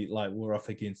 and then we like were up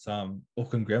against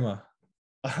Auckland Grammar.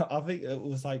 I think it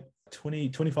was like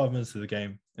 25 minutes of the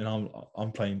game, and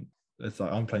I'm playing. It's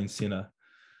like I'm playing center,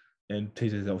 and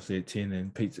TJ's obviously at 10,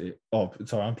 and Pete's at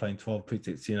I'm playing 12. Pete's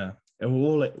at center, and we're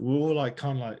all like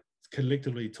kind of like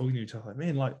collectively talking to each other like,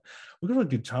 man, like we got a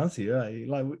good chance here, eh?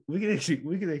 Like we could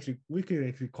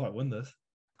actually quite win this.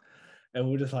 And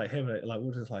we're just like having it, like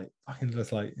we're just like fucking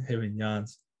just like having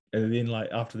yarns. And then like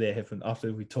after that happened,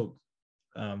 after we took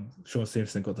Sean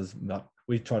Sampson got this,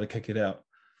 we tried to kick it out.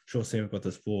 Sean Sampson got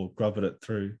this ball, grubbed it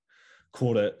through,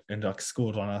 caught it, and like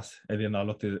scored on us. And then I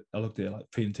looked at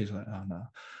like Pete and Teach like, oh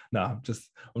no,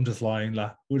 I'm just lying.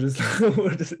 Like we'll just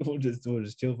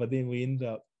chill. But then we ended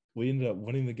up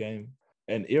winning the game.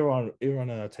 And everyone on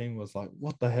our team was like,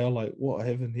 what the hell? Like what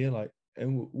happened here? Like,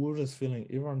 and we were just feeling,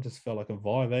 everyone just felt like a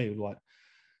vibe, eh?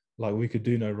 Like we could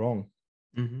do no wrong.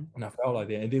 Mm-hmm. And I felt like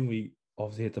that. And then we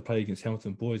obviously had to play against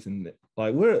Hamilton Boys, and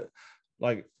like we're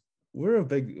a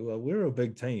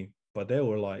big team, but they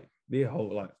were like their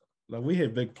whole like we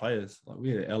had big players. Like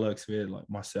we had Alex, we had like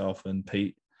myself and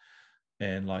Pete,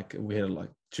 and like we had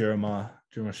like Jeremiah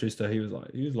Schuster. He was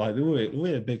like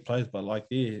we had big players, but like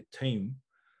their team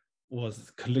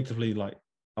was collectively like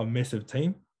a massive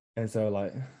team. And so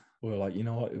like we were like, you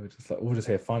know what, it was just like we'll just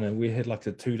have fun. And we had like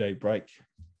a 2-day break.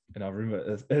 And I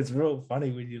remember it's real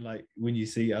funny when you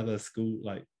see other school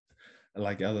like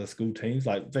other school teams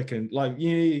like back in like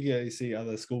you see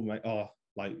other school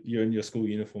like you're in your school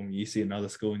uniform, you see another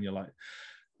school and you're like,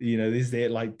 you know, there's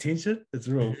that like tension. It's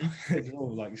real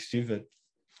like stupid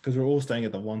because we're all staying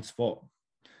at the one spot.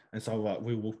 And so like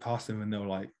we walked past them and they were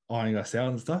like eyeing us out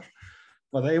and stuff.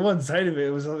 But they wouldn't say to me. It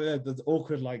was like the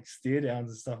awkward like stare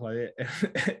downs and stuff like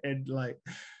that. and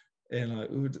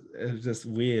it was just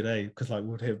weird, eh? Because like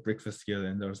we'd have breakfast together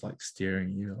and there was like staring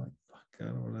at you like, fuck, I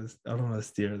don't want to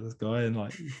stare at this guy and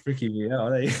like freaking me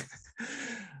out, eh?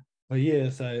 But yeah,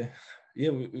 so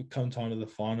yeah, we come time to the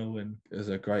final and it was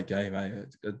a great game, eh?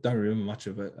 I don't remember much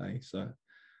of it, eh? So,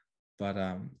 but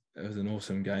it was an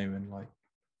awesome game and like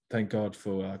thank God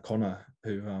for Connor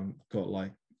who got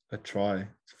like a try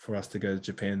for us to go to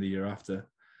Japan the year after.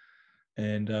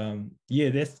 And yeah,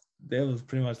 that was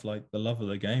pretty much like the love of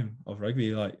the game of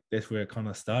rugby. Like that's where it kind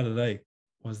of started, eh?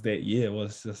 Was that year. It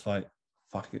was just like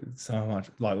fuck it, so much,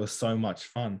 like it was so much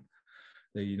fun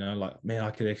that, you know, like man,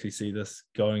 I could actually see this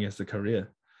going as a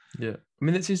career. Yeah. I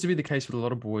mean, that seems to be the case with a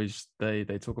lot of boys. They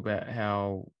talk about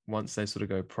how once they sort of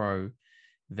go pro,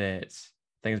 that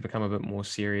things become a bit more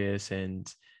serious, and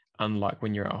unlike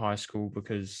when you're at high school,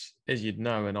 because as you'd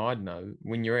know and I'd know,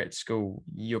 when you're at school,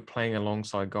 you're playing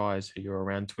alongside guys who you're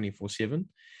around 24/7.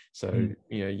 So,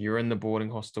 you know, you're in the boarding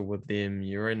hostel with them,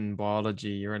 you're in biology,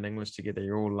 you're in English together,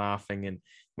 you're all laughing. And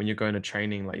when you're going to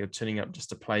training, like you're turning up just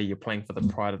to play, you're playing for the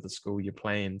pride of the school, you're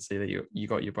playing, see that you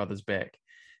got your brother's back.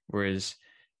 Whereas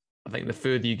I think the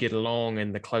further you get along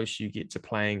and the closer you get to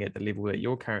playing at the level that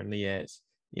you're currently at,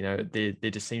 you know, there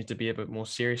just seems to be a bit more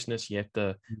seriousness. You have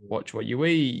to watch what you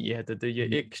eat. You have to do your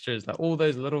extras, like all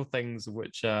those little things,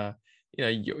 which, you know,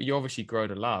 you obviously grow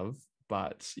to love,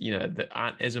 but, you know, that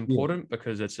aren't as important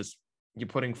because it's just, you're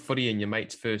putting footy and your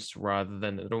mates first rather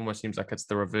than, it almost seems like it's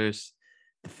the reverse,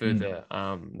 the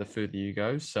further you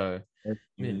go. So,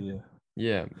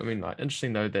 yeah. I mean, like,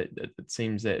 interesting though, that it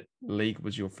seems that league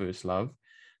was your first love.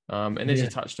 And as you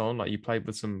touched on, like you played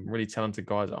with some really talented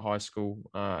guys at high school,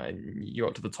 and you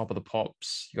got to the top of the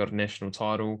pops, you got a national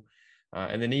title.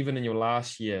 And then even in your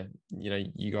last year, you know,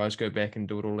 you guys go back and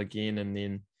do it all again. And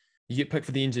then you get picked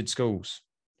for the NZ schools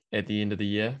at the end of the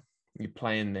year. You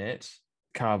play in that,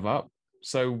 carve up.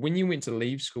 So when you went to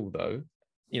leave school though,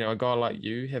 you know, a guy like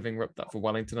you having ripped up for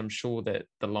Wellington, I'm sure that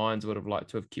the Lions would have liked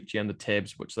to have kept you under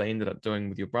tabs, which they ended up doing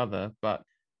with your brother. But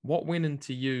What went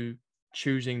into you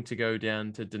choosing to go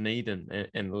down to Dunedin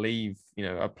and leave,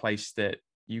 a place that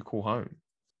you call home?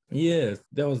 Yeah,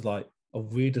 that was like a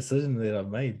weird decision that I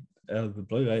made out of the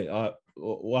blue.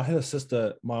 I had a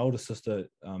sister, my older sister.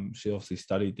 She obviously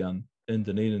studied down in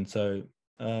Dunedin. So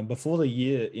before the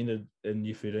year ended in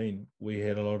year 13, we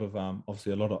had a lot of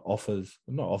obviously a lot of offers,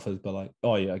 not offers, but like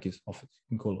I guess offers.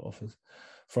 You can call it offers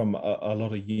from a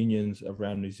lot of unions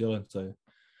around New Zealand. So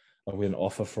we had an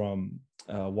offer from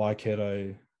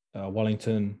Waikato,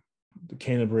 Wellington,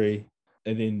 Canterbury,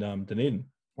 and then Dunedin.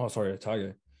 Oh, sorry,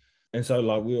 Otago. And so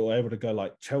like we were able to go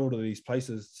like travel to these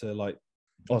places to like,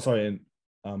 in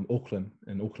Auckland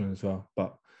as well.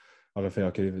 But I don't think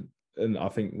I could even. And I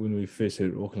think when we first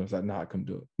heard Auckland, I was like, nah, I couldn't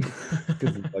do it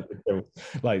because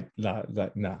nah,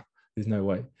 there's no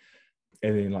way.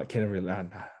 And then like Canterbury, nah,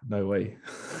 no way,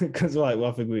 because I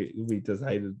think we just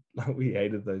hated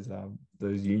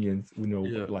those unions when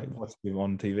we were like watching them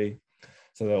on TV.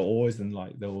 So they were always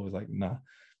nah.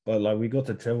 But like we got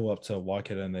to travel up to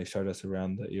Waikato and they showed us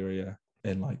around the area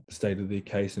and like stated their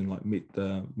case and like meet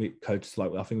coaches.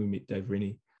 Like I think we met Dave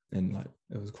Rennie and like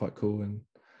it was quite cool. And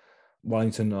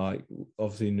Wellington, like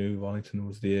obviously knew Wellington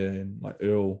was there and like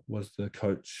Earl was the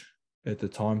coach at the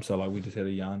time. So like we just had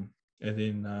a yarn. And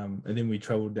then we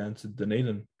traveled down to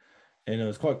Dunedin. And it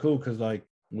was quite cool because like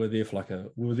we were there for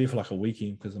like a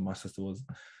weekend because my sister was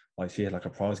like she had like a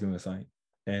prize game or something.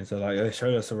 And so like they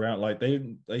showed us around, like they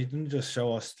didn't just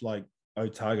show us like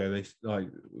Otago, they like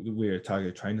where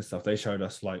Otago trained and stuff. They showed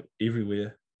us like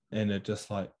everywhere. And it just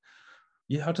like,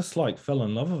 yeah, I just like fell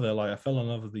in love with it. Like I fell in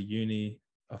love with the uni.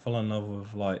 I fell in love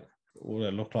with like what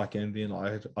it looked like. And then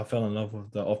like I fell in love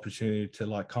with the opportunity to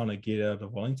like kind of get out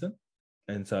of Wellington.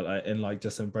 And so like, and like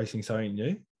just embracing something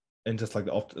new. And just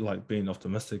like being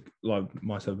optimistic, like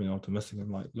myself being optimistic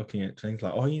and like looking at things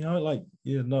like, like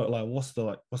like what's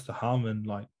the harm in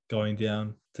like going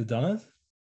down to Dunners?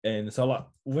 And so like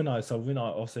when I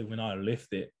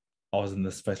left it, I was in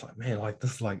this space like, man, like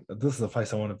this is the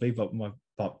place I want to be.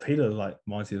 But Peter like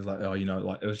mindset was like, oh,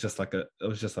 like it was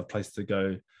just a place to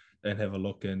go and have a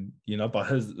look, and but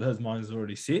his mind was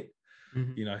already set.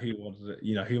 Mm-hmm. He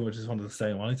just wanted to stay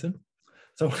in Wellington.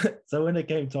 So so when it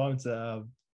came time to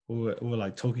we were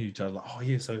like talking to each other like, oh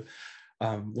yeah, so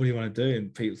what do you want to do?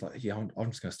 And Pete was like, yeah, I'm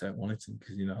just gonna stay at Wellington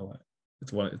because like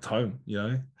it's home,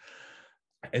 And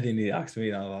then he asked me,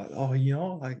 and I was like,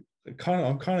 oh, like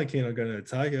I'm kind of keen on going to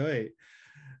Otago, eh?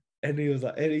 And he was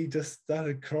like, and he just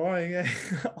started crying. Eh?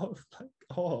 I was like,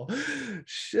 oh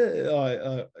shit!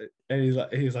 And he's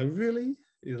like, really?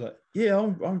 He's like, yeah,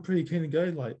 I'm pretty keen to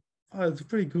go. Like, oh, it's a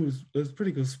pretty cool. It's a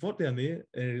pretty cool spot down there.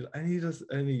 And he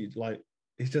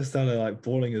just started like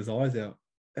bawling his eyes out.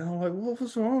 And I'm like, what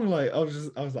was wrong? Like, I was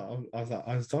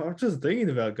just thinking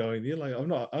about going there. Like,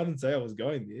 I didn't say I was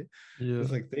going there. Yeah. I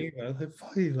was like thinking about it. I was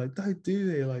like, fine, like, don't do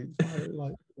that.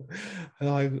 Like,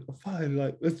 fine, fine,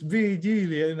 like, it's me and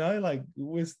you, like,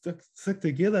 we're stuck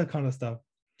together kind of stuff.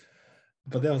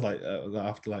 But that was like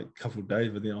after like a couple of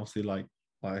days, but then obviously like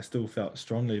I still felt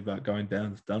strongly about going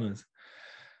down to Dunners.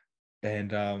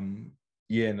 And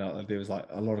there was like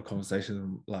a lot of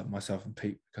conversations like myself and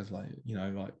Pete because like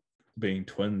like being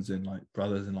twins and like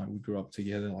brothers and like we grew up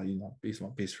together, like he's my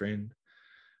best friend.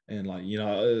 And like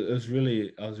I was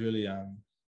really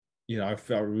I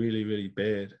felt really, really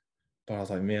bad, but I was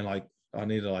like, man, like I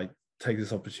need to like take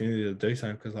this opportunity to do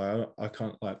something because I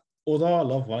can't, like, although I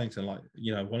love Wellington, like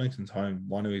Wellington's home,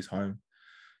 Wainui's home,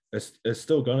 it's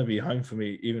still going to be home for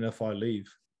me even if I leave.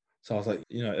 So I was like,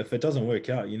 if it doesn't work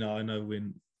out, I know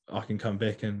when I can come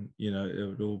back and it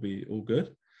would all be all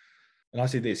good. And I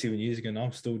said that 7 years ago, and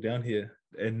I'm still down here,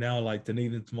 and now like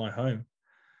Dunedin's my home.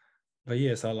 But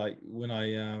yeah, so like when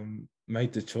I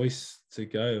made the choice to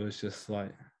go, it was just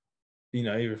like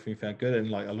everything felt good,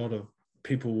 and like a lot of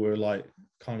people were like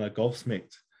kind of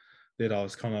gobsmacked that I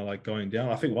was kind of like going down.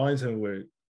 I think Wellington were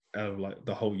out of like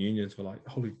the whole unions were like,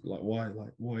 holy, like why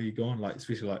are you going? Like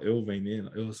especially like Earl being there,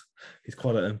 like, he's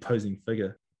quite an imposing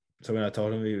figure. So when I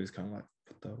told him, he was kind of like,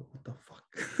 what the fuck,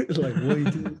 like what he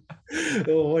did,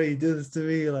 or what he did this to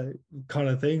me, like kind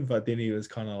of thing. But then he was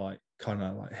kind of like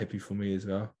happy for me as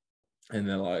well. And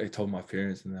then like I told my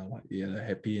parents, and they're like, yeah, they're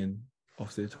happy. And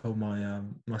obviously I told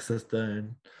my sister,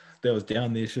 and that was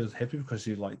down there. She was happy because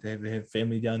she like they have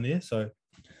family down there. So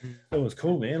it was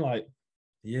cool, man. Like,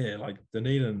 yeah, like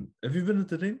Dunedin. Have you been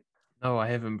to Dunedin? No, I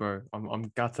haven't, bro.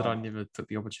 I'm gutted. I Oh. never took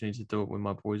the opportunity to do it when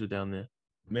my boys were down there.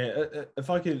 Man, if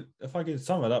I could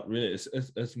sum it up, really,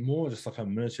 it's more just like a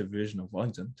miniature version of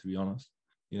Wellington, to be honest.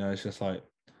 It's just like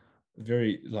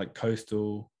very like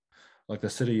coastal. Like the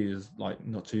city is like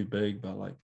not too big, but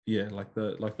like yeah, like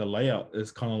the layout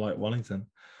is kind of like Wellington.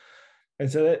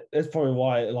 And so that's probably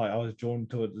why like I was drawn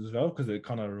to it as well, because it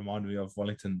kind of reminded me of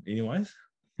Wellington anyways,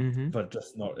 but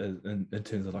just not in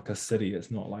terms of like a city. It's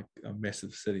not like a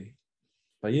massive city.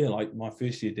 But yeah, like my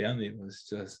first year down there was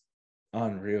just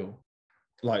unreal.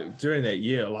 Like during that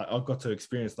year, like I got to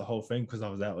experience the whole thing because I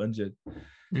was out injured,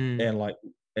 and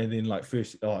then like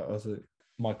first, I was at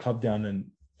my club down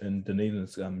in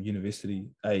Dunedin's University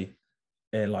A,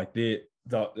 and like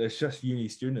it's just uni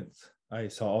students.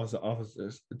 So I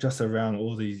was just around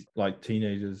all these like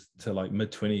teenagers to like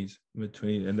mid-20s,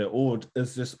 and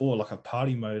it's just all like a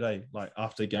party mode, like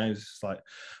after games, it's just like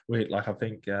I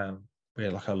think we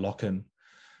had like a lock-in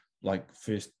like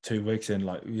first 2 weeks, and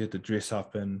like you had to dress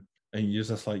up, and you're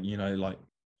just like, like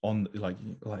on like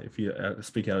if you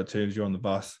speak out of terms, you're on the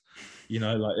bus,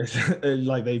 like it's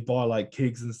like they buy like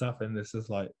kegs and stuff, and it's just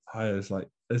like, hey,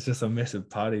 it's just a massive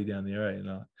party down there,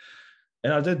 right?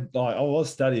 And I did, like, I was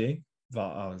studying, but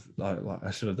I was like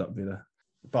I should have done better.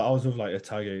 But I was with like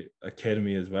Otago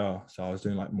Academy as well, so I was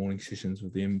doing like morning sessions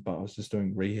with them, but I was just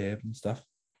doing rehab and stuff.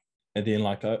 And then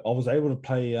like I was able to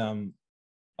play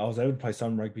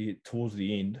some rugby towards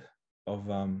the end of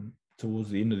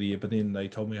the year, but then they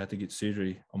told me I had to get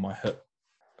surgery on my hip.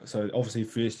 So obviously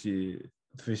first year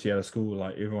out of school,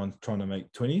 like everyone's trying to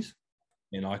make 20s,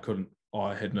 and I couldn't.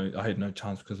 I had no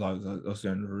chance because I was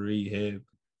doing rehab.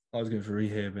 I was going for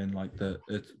rehab, and like the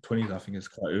 20s, I think is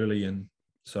quite early, and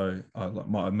so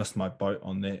I missed my boat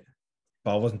on that.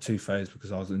 But I wasn't too phased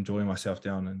because I was enjoying myself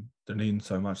down in Dunedin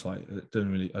so much. Like I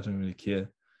didn't really care.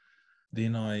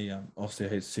 Then I obviously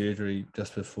had surgery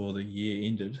just before the year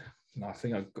ended. And I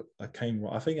think I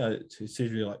had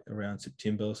surgery like around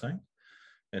September or something.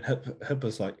 And hip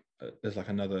is like it's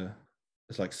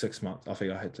like 6 months. I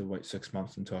think I had to wait 6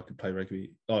 months until I could play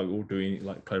rugby. Or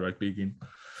play rugby again.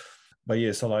 But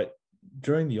yeah, so like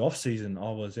during the off season,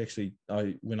 I was actually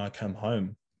when I came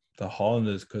home, the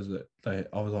Highlanders, because I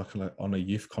was like on a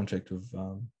youth contract with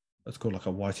it's called like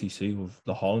a YTC with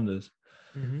the Highlanders.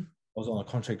 Mm-hmm. I was on a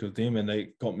contract with them, and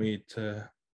they got me a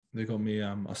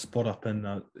spot up in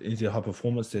NZ High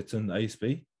Performance that's in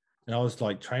ASB. And I was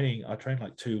like training. I trained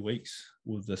like 2 weeks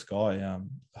with this guy.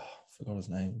 I forgot his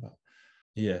name, but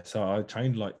yeah. So I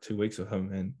trained like 2 weeks with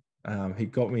him, and he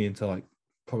got me into like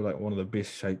probably like one of the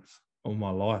best shapes of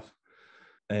my life.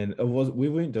 And we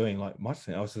weren't doing like much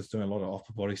thing. I was just doing a lot of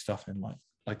upper body stuff, and like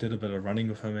I did a bit of running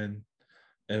with him, and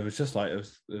it was just like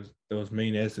it was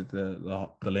mean as the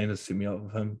Landers set me up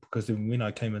with him, because when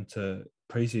I came into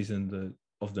preseason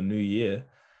of the new year,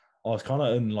 I was kind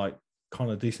of in like kind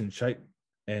of decent shape,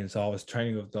 and so I was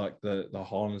training with like the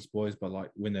Highlanders boys. But like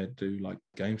when they do like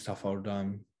game stuff, I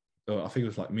think it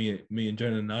was like me and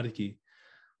Jonah Nadiki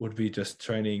would be just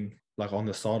training like on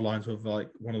the sidelines with like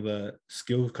one of the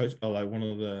skills coach, or like one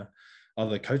of the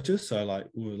other coaches. So like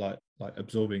we were like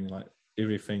absorbing like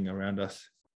everything around us.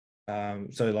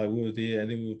 So like we were there,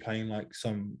 and then we were playing like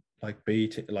some like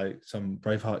some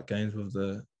Braveheart games with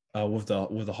the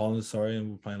Highlanders, sorry, and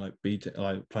we were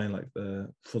playing like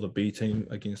for the B team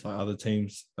against like other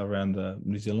teams around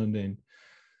New Zealand, and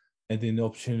then the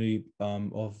opportunity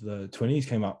of the 20s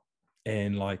came up,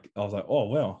 and like I was like, oh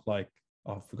wow, like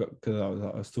I forgot, because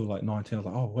I was still like 19. I was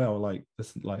like, oh wow, like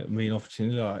this is like a mean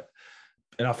opportunity, like.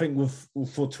 And I think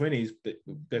for 20s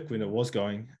back when it was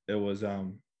going, it was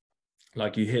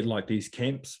like you had like these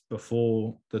camps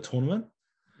before the tournament.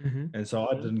 Mm-hmm. And so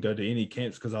I didn't go to any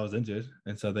camps because I was injured.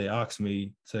 And so they asked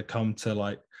me to come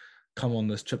on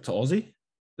this trip to Aussie.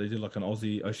 They did like an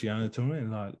Aussie Oceania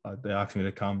tournament, and they asked me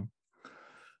to come.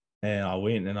 And I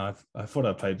went, and I thought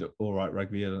I played all right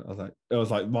rugby. And it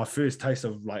was like my first taste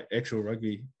of like actual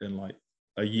rugby in like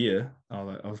a year. I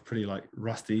was pretty like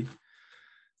rusty,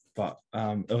 but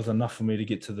it was enough for me to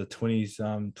get to the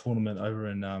 20s tournament over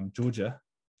in Georgia.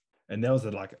 And that was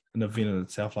like an event in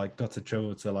itself. Like got to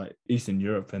travel to like Eastern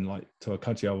Europe, and like to a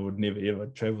country I would never ever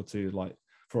travel to like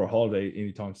for a holiday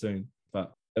anytime soon.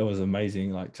 But it was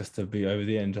amazing, like just to be over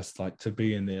there and just like to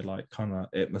be in there like kind of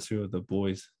atmosphere with the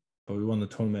boys. But we won the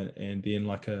tournament, and then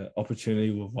like a opportunity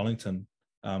with Wellington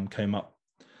came up,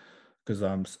 because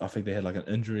I think they had like an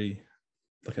injury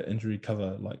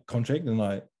cover like contract, and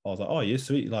like I was like, oh yeah,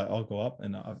 sweet, like I'll go up.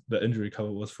 And the injury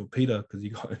cover was for Peter, because he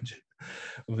got injured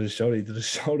with his shoulder. He did his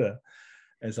shoulder,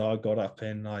 and so I got up,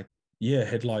 and like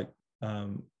had like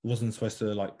wasn't supposed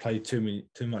to like play too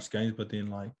much games, but then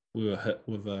like we were hit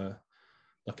with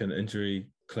like an injury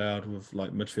cloud with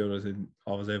like midfielders, and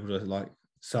I was able to like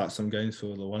start some games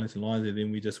for the Wellington Lions, and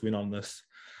then we just went on this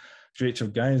stretch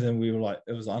of games, and we were like,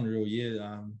 it was an unreal year.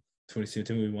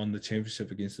 2017, we won the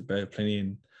championship against the Bay of Plenty,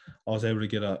 and I was able to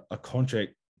get a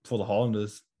contract for the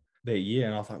Highlanders that year.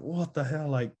 And I was like, what the hell?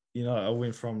 Like, I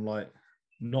went from like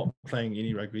not playing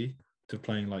any rugby to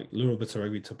playing like little bits of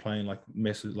rugby to playing like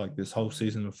messes like this whole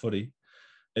season of footy,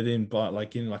 and then by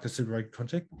like getting like a Super Rugby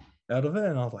contract out of it,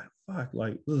 and I was like, fuck,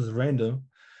 like this is random.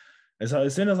 And so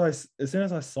as soon as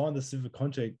I signed the Super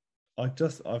contract, I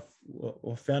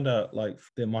found out like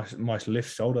that my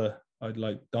left shoulder, I'd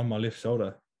like done my left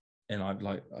shoulder, and I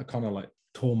kind of like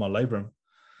tore my labrum.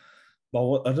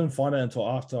 But I didn't find out until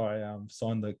after I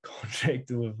signed the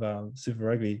contract with Super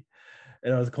Rugby,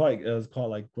 and it was quite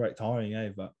like great timing, eh?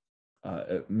 But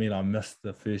it meant I missed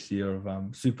the first year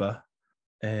of Super,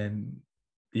 and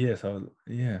yeah, so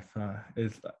yeah,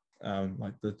 it's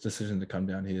like the decision to come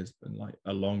down here has been like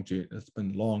a long journey. It's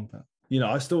been long, but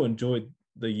I still enjoyed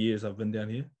the years I've been down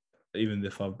here, even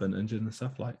if I've been injured and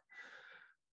stuff. Like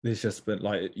there's just been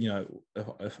like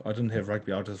if I didn't have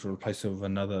rugby, I'll just replace it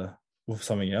with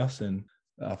something else. And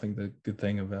I think the good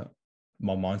thing about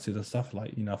my mindset and stuff,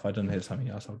 like if I didn't have something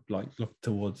else, I'd like look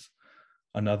towards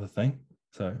another thing.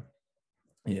 So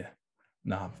yeah,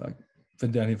 I've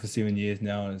been down here for 7 years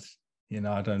now, and it's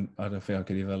I don't think I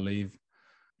could ever leave.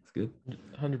 It's good.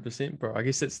 100%, bro. I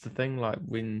guess that's the thing. Like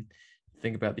when you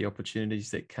think about the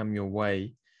opportunities that come your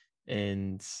way,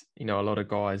 and a lot of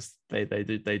guys they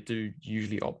do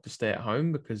usually opt to stay at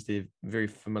home because they're very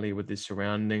familiar with their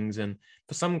surroundings, and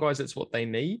for some guys that's what they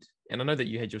need. And I know that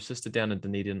you had your sister down in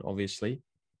Dunedin, obviously,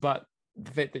 but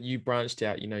the fact that you branched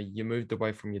out, you moved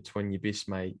away from your twin, your best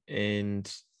mate,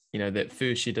 and that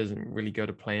first year doesn't really go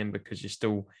to plan because you're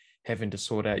still having to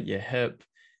sort out your hip,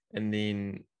 and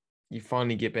then you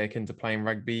finally get back into playing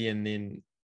rugby, and then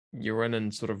you're in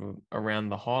and sort of around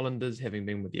the Highlanders, having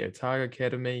been with the Otago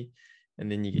Academy, and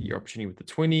then you get your opportunity with the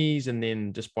 20s, and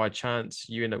then just by chance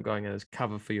you end up going as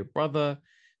cover for your brother,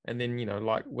 and then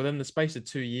like within the space of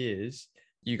 2 years,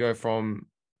 you go from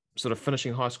sort of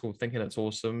finishing high school thinking it's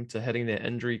awesome to hitting that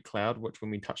injury cloud, which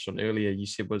when we touched on earlier, you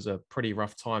said was a pretty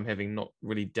rough time, having not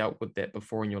really dealt with that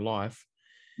before in your life.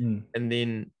 And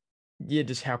then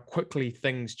just how quickly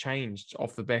things changed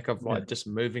off the back of like just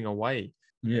moving away.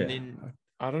 And then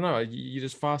I don't know, you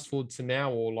just fast forward to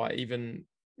now, or like even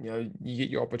you get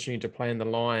your opportunity to play in the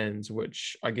Lions,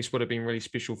 which I guess would have been really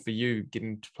special for you,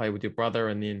 getting to play with your brother,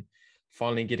 and then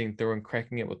finally getting through and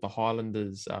cracking it with the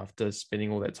Highlanders after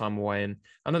spending all that time away. And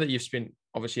I know that you've spent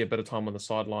obviously a bit of time on the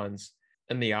sidelines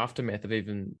in the aftermath of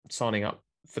even signing up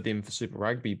for them for Super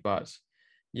Rugby, but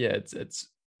yeah, it's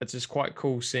just quite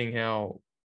cool seeing how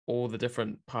all the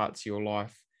different parts of your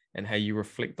life and how you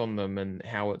reflect on them and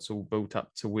how it's all built up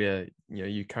to where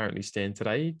you currently stand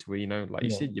today, to where like you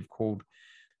said, you've called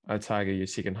Otago your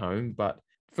second home. But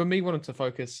for me, wanting to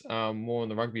focus more on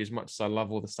the rugby, as much as I love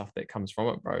all the stuff that comes from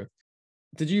it, bro,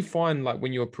 did you find like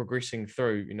when you were progressing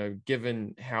through,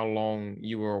 given how long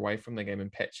you were away from the game in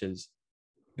patches,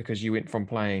 because you went from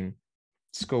playing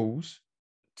schools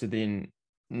to then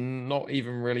not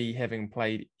even really having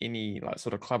played any like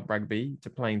sort of club rugby to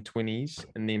playing 20s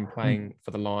and then playing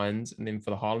for the Lions and then for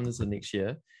the Highlanders the next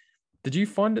year, did you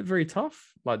find it very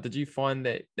tough? Like, did you find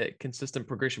that consistent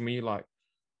progression where you like,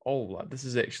 oh, like this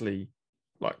is actually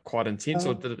like quite intense,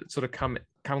 or did it sort of come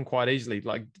quite easily?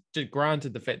 Like,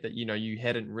 granted the fact that you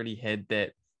hadn't really had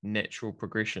that natural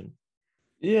progression.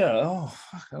 Yeah. Oh,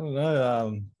 fuck, I don't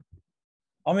know.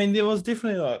 I mean, there was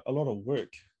definitely like a lot of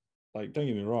work. Like, don't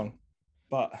get me wrong,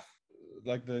 but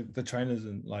like the trainers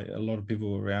and like a lot of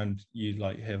people around you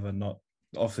like have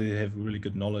obviously have really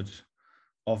good knowledge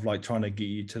of like trying to get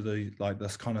you to the like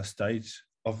this kind of stage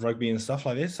of rugby and stuff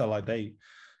like this. So like they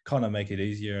kind of make it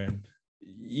easier. And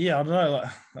yeah, I don't know.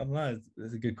 Like, I don't know.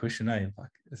 It's a good question, eh? Like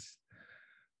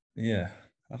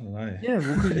I don't know. Yeah,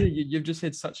 well, because you've just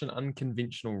had such an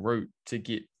unconventional route to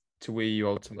get to where you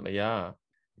ultimately are.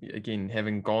 Again,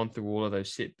 having gone through all of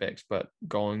those setbacks, but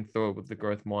going through it with the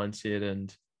growth mindset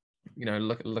and,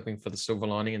 looking for the silver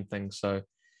lining and things. So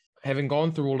having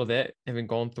gone through all of that, having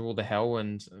gone through all the hell,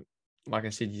 and like I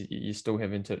said, you're still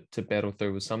having to battle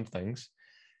through with some things.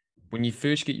 When you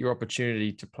first get your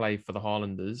opportunity to play for the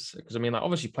Highlanders, because I mean, like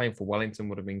obviously playing for Wellington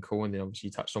would have been cool, and then obviously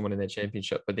you touched on winning that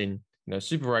championship, but then,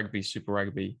 Super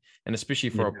Rugby, and especially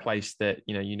for a place that,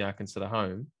 you now consider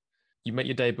home, you make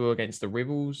your debut against the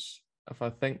Rebels, if I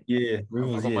think,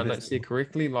 Rebels, I got my notes here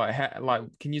correctly. Like,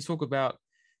 can you talk about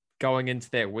going into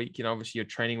that week? Obviously you're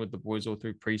training with the boys all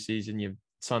through preseason, you've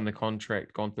signed the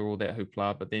contract, gone through all that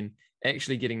hoopla, but then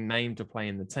actually getting named to play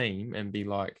in the team and be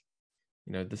like,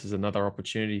 this is another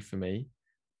opportunity for me.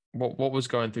 What was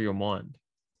going through your mind?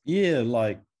 Yeah,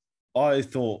 like I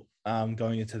thought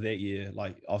going into that year,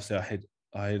 like obviously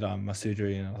I had my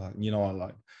surgery, and I was like, what,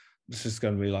 like this is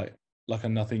going to be like a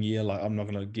nothing year. Like I'm not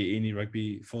going to get any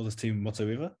rugby for this team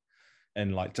whatsoever,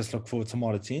 and like just look forward to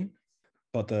Mitre 10.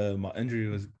 But my injury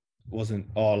was wasn't.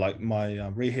 Oh, like my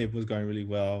rehab was going really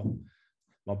well.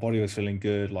 My body was feeling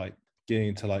good. Like getting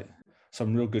into like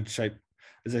some real good shape.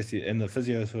 Is actually, and the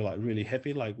physios were like really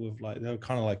happy. Like with like they were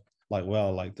kind of like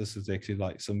wow, like this is actually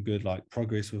like some good like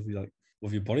progress with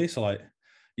with your body. So like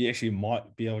you actually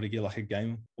might be able to get like a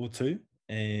game or two.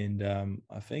 And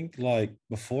I think like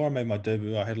before I made my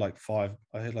debut, I had like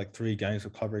 3 games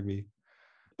of club rugby.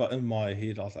 But in my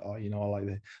head, I was like, oh, I like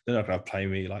they're not gonna play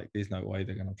me. Like, there's no way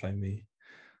they're gonna play me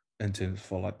in terms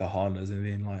for like the Highlanders. And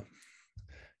then like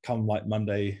come like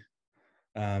Monday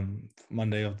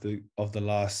of the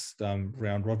last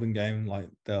round robin game, like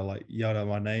they'll like yell out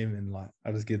my name, and like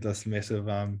I just get this massive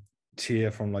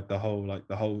cheer from like the whole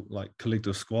like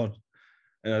collective squad.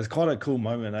 And it's quite a cool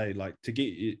moment, like to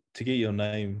get your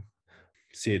name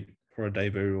said for a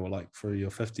debut or like for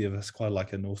your 50th. It's quite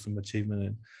like an awesome achievement.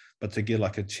 And but to get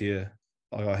like a cheer,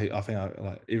 like I think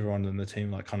like everyone in the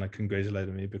team like kind of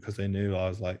congratulated me because they knew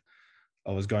I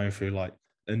was going through like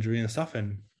injury and stuff.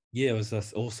 And yeah, it was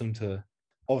just awesome to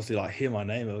obviously like hear my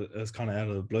name. It was kind of out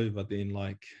of the blue, but then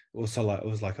like also like it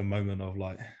was like a moment of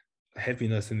like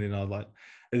happiness. And then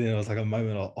it was like a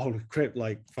moment of, oh crap,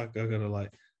 like fuck, I gotta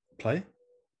like play.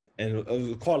 And it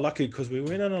was quite lucky because we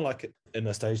went in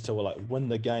a stage to like win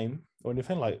the game or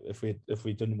anything. Like if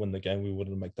we didn't win the game, we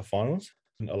wouldn't make the finals.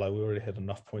 And like we already had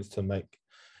enough points to make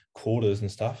quarters and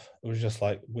stuff. It was just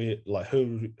like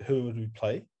who would we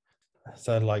play?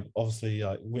 So like obviously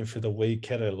went through the week,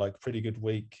 had a like pretty good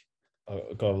week.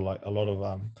 Got like a lot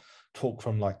of talk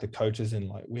from like the coaches. And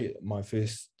like my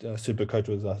first super coach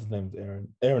was his name was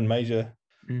Aaron Major.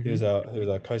 Mm-hmm. He was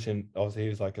our coach, and obviously he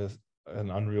was like an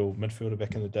unreal midfielder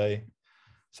back in the day.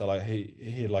 So like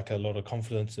he had like a lot of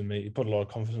confidence in me. He put a lot of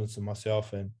confidence in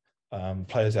myself. And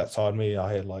players outside me.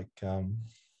 I had like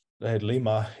they had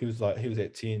Lima. He was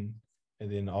at 10,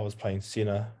 and then I was playing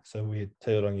centre. So we had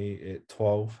Teorangi at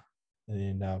 12,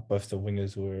 and then both the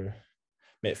wingers were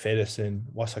Matt Faddis and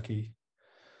Wasaki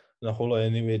Naholo,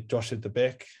 and then we had Josh at the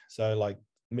back. So like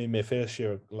me and Matt Faddis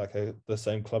share like the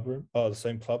same the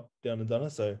same club down in Dunner.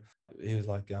 So he was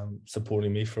like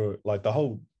supporting me for like the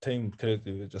whole team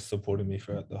collectively was just supporting me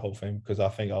throughout the whole thing, because I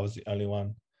think I was the only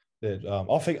one that I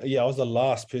was the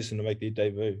last person to make their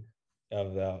debut out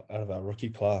of our rookie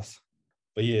class.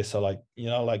 But yeah, so like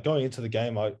like going into the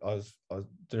game, I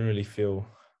didn't really feel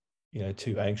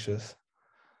too anxious.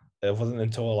 It wasn't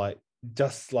until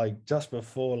just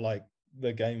before like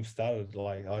the game started,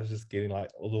 like I was just getting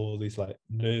like all these like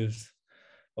nerves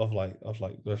of like oh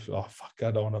fuck,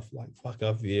 I don't want to like fuck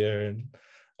up here. And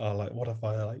like what if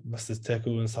I like miss this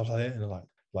tackle and stuff like that. And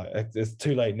like it's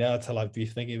too late now to like be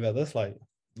thinking about this. Like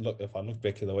look, if I look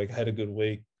back at the week, I had a good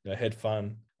week, had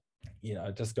fun,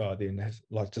 just go out there and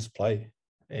like just play.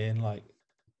 And like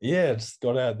yeah, just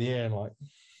got out there and like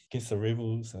against the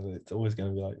Rebels. So it's always going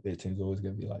to be like, that team's always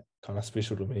going to be like kind of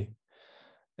special to me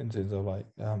in terms of like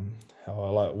how I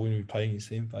like when we play against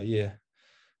them. But yeah,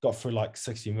 got through like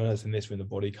 60 minutes, and that's when the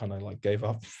body kind of like gave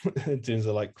up in terms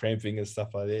of like cramping and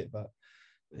stuff like that. But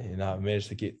I managed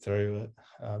to get through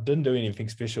it. Didn't do anything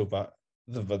special, but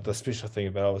the special thing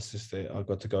about it was just that I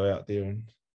got to go out there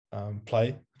and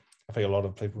play. I think a lot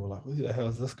of people were like, who the hell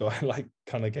is this guy? Like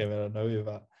kind of came out of nowhere.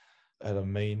 But at a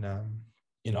mean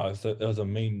it was a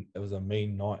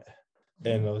mean night.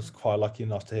 And I was quite lucky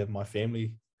enough to have my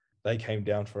family. They came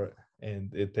down for it,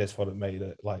 and that's what it made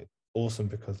it like awesome,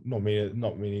 because not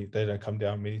many they don't come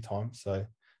down many times. So it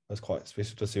was quite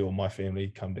special to see all my family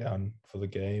come down for the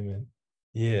game. And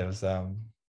yeah, it was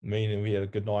mean, and we had a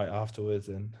good night afterwards.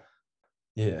 And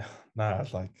yeah,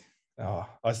 it's like I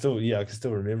can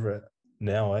still remember it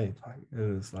now. Like it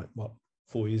was like what,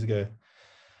 4 years ago.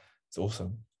 It's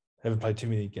awesome. Haven't played too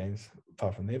many games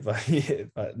apart from that, but yeah,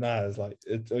 but it's like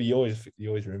you always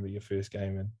remember your first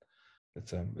game. And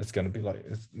it's going to be like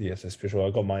it's special.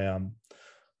 I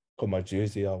got my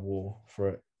jersey I wore for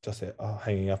it, just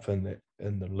hanging up in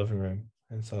the living room.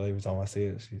 And so every time I see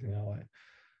it, she's like,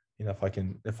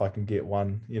 if I can get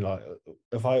one,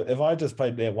 if I just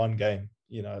played that one game,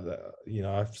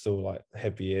 I'm still like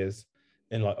happy as.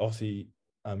 And like obviously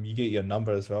you get your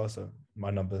number as well. So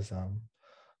my number's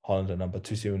Highlander number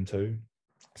 272.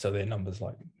 So their numbers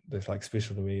they're like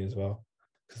special to me as well,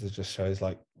 because it just shows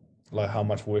like how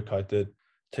much work I did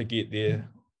to get there.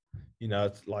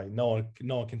 It's like no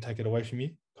one can take it away from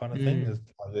you, kind of thing.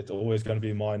 It's always going to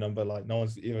be my number. Like no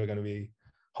one's ever going to be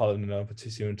Highlander number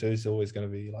 272. It's always going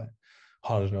to be like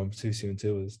Highlander number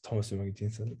 272 is Thomas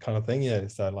Jensen, kind of thing. Yeah.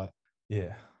 So like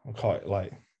yeah, I'm quite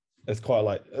like it's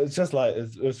just like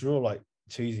it's real like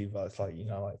cheesy, but it's like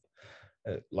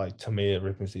like to me it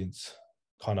represents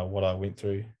kind of what I went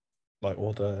through, like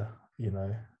all the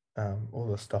all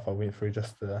the stuff I went through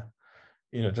just to,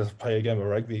 just play a game of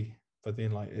rugby. But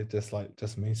then like it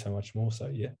just means so much more. So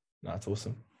yeah, no, it's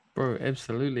awesome. Bro,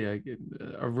 absolutely.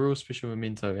 A real special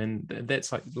memento. And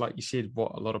that's like you said,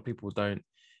 what a lot of people don't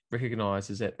recognize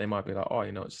is that they might be like, oh,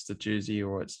 it's just a jersey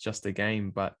or it's just a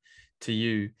game. But to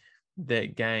you,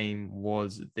 that game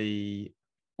was the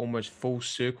almost full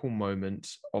circle moment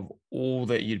of all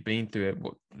that you'd been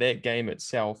through. That game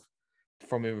itself,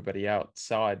 from everybody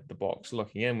outside the box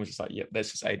looking in, was just like, yep,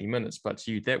 that's just 80 minutes. But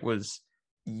to you, that was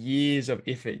years of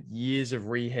effort, years of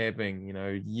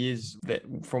rehabbing, years that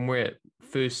from where it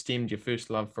first stemmed, your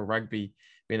first love for rugby,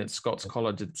 being at Scots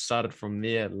College, it started from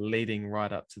there, leading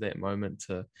right up to that moment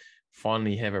to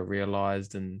finally have it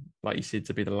realized. And like you said,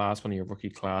 to be the last one of your rookie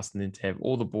class, and then to have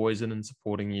all the boys in and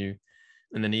supporting you,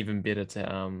 and then even better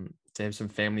to have some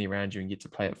family around you and get to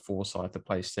play at Forsyth, a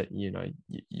place that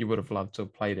you would have loved to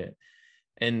have played at.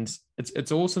 And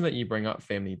it's awesome that you bring up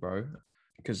family, bro,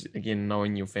 because again,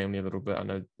 knowing your family a little bit, I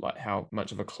know like how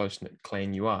much of a close-knit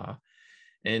clan you are.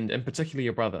 And particularly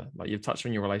your brother, like you've touched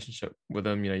on your relationship with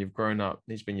him, you've grown up,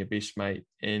 he's been your best mate,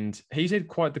 and he's had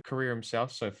quite the career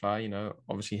himself so far,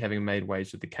 obviously having made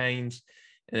waves with the Canes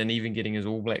and then even getting his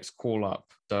All Blacks call up.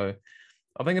 So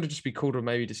I think it'd just be cool to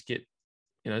maybe just get,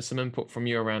 some input from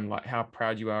you around like how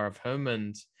proud you are of him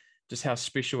and just how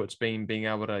special it's been being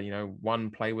able to,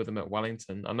 play with him at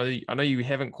Wellington. I know you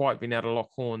haven't quite been able to lock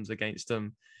horns against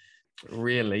him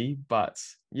really, but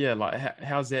yeah, like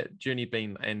how's that journey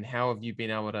been, and how have you been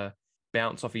able to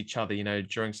bounce off each other,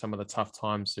 during some of the tough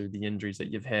times through the injuries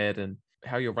that you've had, and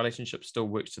how your relationship still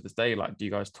works to this day? Like, do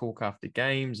you guys talk after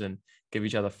games and give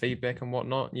each other feedback and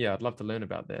whatnot? Yeah, I'd love to learn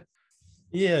about that.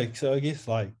 Yeah, so I guess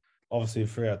like obviously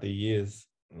throughout the years,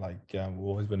 like we've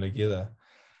always been together,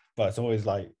 but it's always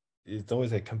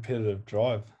a competitive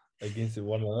drive against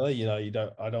one another.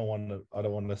 I don't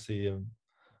want to see him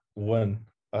win.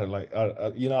 I want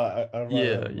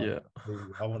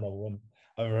to win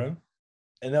over him.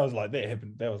 And that was like that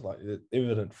happened. That was like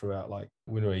evident throughout like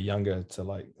when we were younger to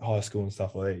like high school and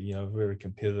stuff like that. Very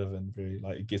competitive and very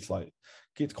like it gets quite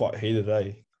heated,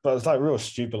 eh? But it's like real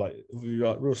stupid, like we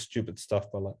got real stupid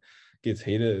stuff, but like gets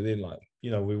heated. And then like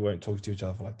we won't talk to each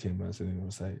other for like 10 minutes, and then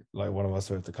we'll say like one of us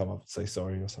will have to come up and say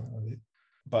sorry or something like that.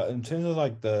 But in terms of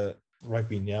like the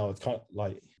rugby now, it's kind of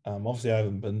like obviously I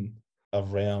haven't been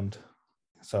around,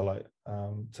 so like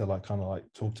to like kind of like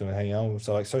talk to him and hang out.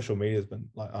 So like social media has been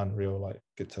like unreal, like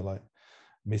get to like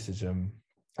message him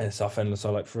and stuff. And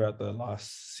so like throughout the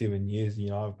last 7 years,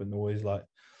 I've been always like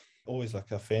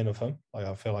a fan of him. Like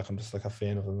I feel like I'm just like a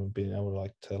fan of him and being able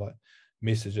to like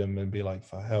message him and be like,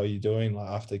 how are you doing, like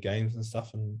after games and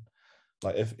stuff. And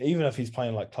like even if he's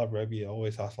playing like club rugby, I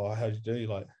always ask like, how'd you do,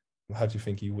 like how do you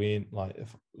think he went? Like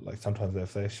if like sometimes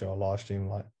if they show a live stream,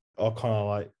 like I'll kind of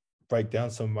like break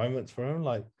down some moments for him,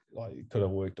 like you could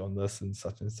have worked on this and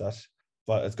such.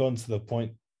 But it's gotten to the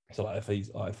point, so like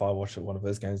if I watch one of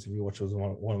his games, if he watches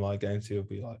one of my games, he'll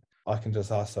be like, I can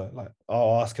just ask, so like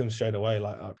I'll ask him straight away,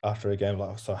 like after a game,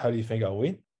 like, so how do you think I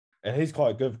went? And he's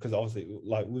quite good because obviously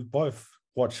like we've both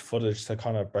watched footage to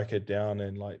kind of break it down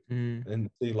and like and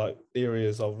see like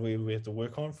areas of where we have to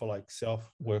work on for like self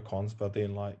work ons, but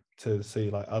then like to see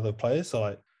like other players. So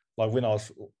like when I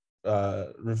was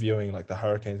reviewing like the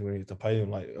Hurricanes when we had to play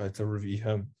them, like I had to review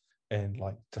him and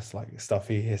like just like stuff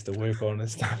he has to work on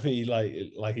and stuff he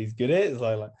like he's good at.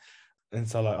 So like and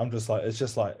so like I'm just like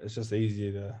it's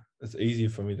easier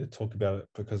for me to talk about it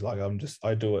because like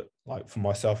I do it like for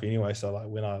myself anyway. So like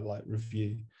when I like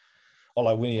review or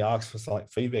like when he asks for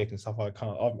like feedback and stuff,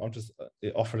 I'm just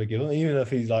offer to give him, even if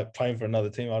he's like playing for another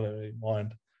team, I don't really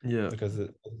mind. Yeah, because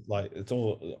it's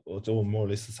all more or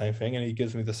less the same thing, and he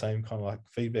gives me the same kind of like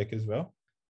feedback as well.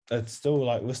 It's still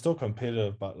like we're still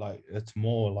competitive, but like it's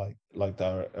more like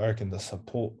I reckon the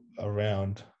support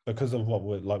around because of what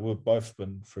we've both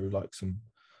been through like some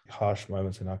harsh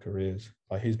moments in our careers.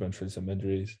 Like he's been through some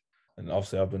injuries, and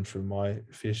obviously I've been through my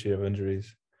fair share of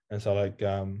injuries, and so like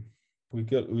we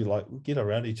get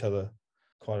around each other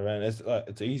quite around.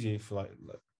 It's easy for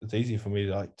me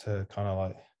to kind of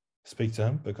like speak to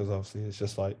him because obviously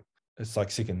it's like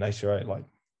second nature, right? Like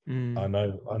I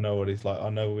know what he's like. I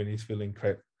know when he's feeling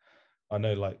crap. I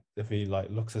know like if he like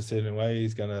looks a certain way,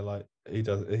 he's gonna like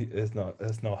it's not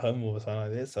him or something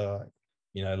like that. So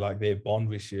like their bond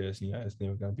with you is it's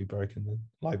never gonna be broken. And,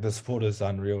 like the support is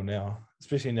unreal now,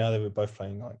 especially now that we're both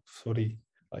playing like footy.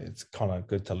 Like it's kind of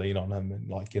good to lean on him and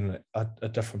like getting a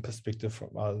different perspective from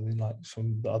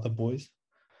the other boys.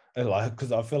 And like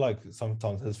because I feel like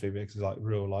sometimes his feedback is like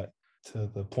real like to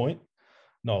the point,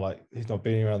 not like he's not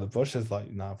beating around the bush. It's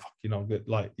like, nah, fuck, you're not good.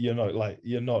 Like you're not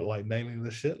like nailing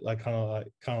this shit. Like kind of like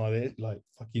that. Like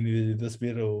fuck, you need to do this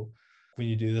bit, or when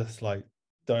you do this, like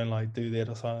don't like do that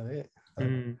or something like that.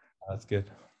 So, that's good.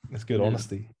 It's good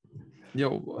honesty. Yeah,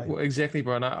 well, exactly,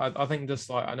 bro. And I think just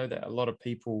like I know that a lot of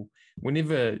people,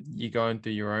 whenever you go and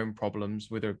do your own problems,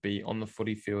 whether it be on the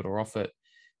footy field or off it,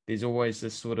 there's always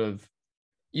this sort of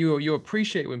you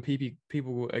appreciate when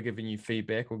people are giving you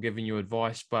feedback or giving you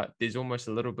advice, but there's almost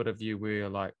a little bit of you where you're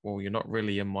like, well, you're not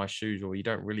really in my shoes, or you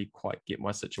don't really quite get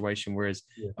my situation. Whereas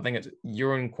I think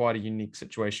you're in quite a unique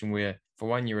situation where, for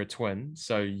one, you're a twin,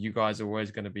 so you guys are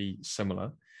always going to be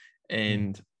similar.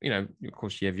 And, you know, of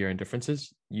course, you have your own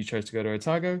differences. You chose to go to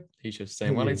Otago, he chose to stay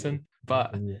in Wellington.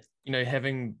 But, you know,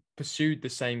 having pursued the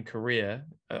same career,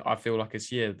 I feel like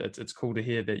it's cool to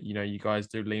hear that, you know, you guys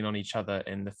do lean on each other,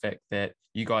 and the fact that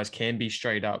you guys can be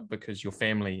straight up because you're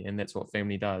family and that's what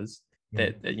family does.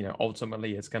 That, you know,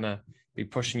 ultimately it's going to be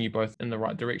pushing you both in the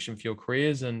right direction for your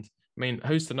careers. And I mean,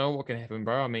 who's to know what can happen,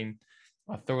 bro? I mean,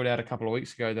 I threw it out a couple of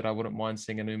weeks ago that I wouldn't mind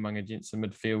seeing an Umaga Gents in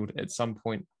midfield at some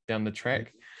point down the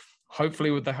track.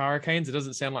 Hopefully with the Hurricanes. It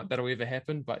doesn't sound like that'll ever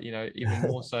happen, but, you know, even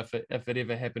more so if it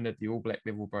ever happened at the All Black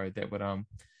level, bro, that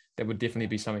would definitely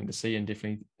be something to see, and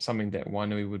definitely something that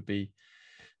Wainui would be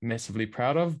massively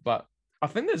proud of. But I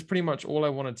think that's pretty much all I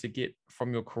wanted to get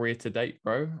from your career to date,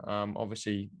 bro.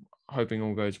 Obviously hoping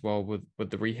all goes well with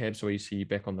the rehab, so we see you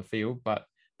back on the field. But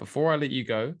before I let you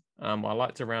go, I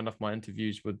like to round off my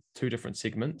interviews with 2 different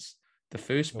segments. The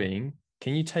first being,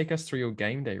 can you take us through your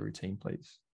game day routine,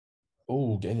 please?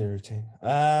 Oh, game day routine.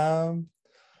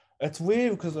 It's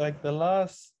weird because like the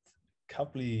last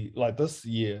couple of, like this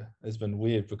year has been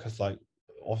weird because like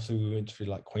obviously we went through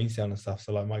like Queenstown and stuff.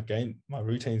 So like my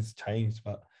routine's changed.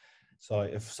 But so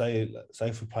like if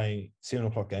if we're playing 7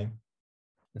 o'clock game,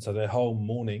 and so that whole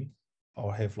morning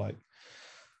I'd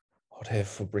have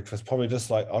for breakfast probably just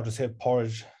like I'll just have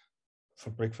porridge for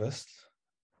breakfast,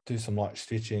 do some like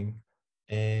stretching,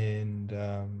 and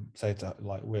say to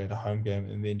like we're at a home game,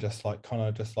 and then just like kind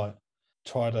of just like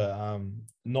try to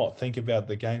not think about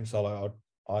the game. So like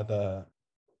I'd either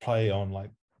play on like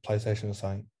PlayStation or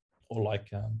something, or like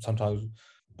sometimes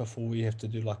before we have to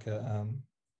do like a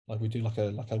like we do like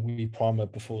a wee primer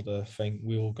before the thing,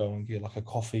 we all go and get like a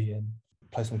coffee and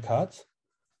play some cards.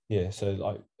 Yeah, so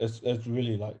like it's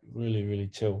really like really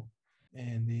chill.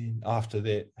 And then after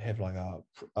that, have like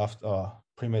a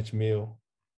pre-match meal.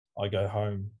 I go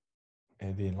home,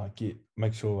 and then like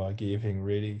make sure I get everything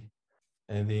ready,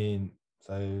 and then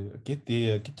so get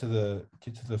to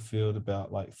the field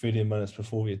about like 30 minutes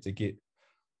before we have to get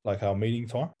like our meeting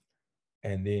time,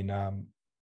 and then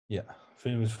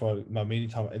 30 minutes before my meeting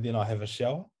time, and then I have a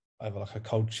shower. I have like a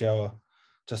cold shower,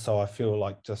 just so I feel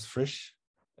like just fresh,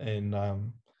 and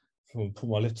put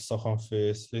my left sock on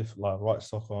first, right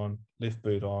sock on, left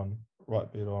boot on,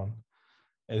 right boot on,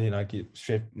 and then I get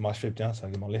my strap down. So I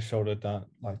get my left shoulder done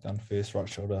first, right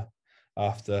shoulder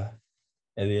after,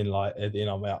 and then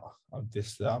I'm out. I'm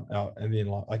just out, and then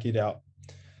like I get out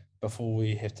before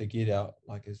we have to get out.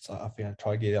 Like I think I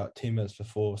try to get out 10 minutes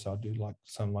before, so I do like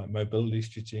some like mobility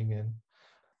stretching, and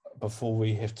before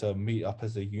we have to meet up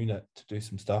as a unit to do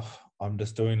some stuff, I'm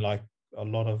just doing like a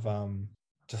lot of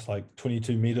just like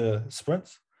 22-meter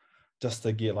sprints, just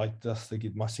to get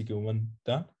my second win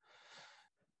done.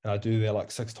 And I do that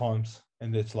like 6 times,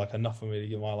 and that's like enough for me to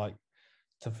get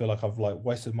to feel like I've like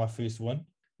wasted my first win,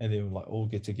 and then like all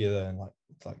get together and like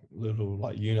it's like little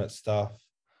like unit stuff,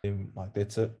 and like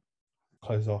that's it,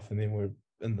 close off, and then we're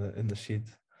in the shed,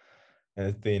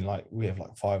 and then like we have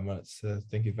like 5 minutes to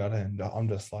think about it, and I'm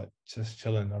just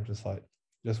chilling. I'm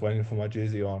just waiting for my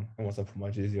jersey on, and once I put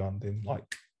my jersey on, then like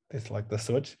it's like the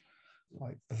switch,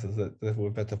 like this is it, we're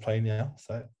about to play now.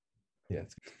 So yeah,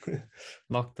 it's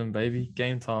Locked in, baby.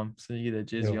 Game time. So you get that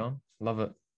jersey on. Love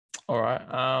it. All right.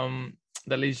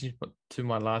 That leads you to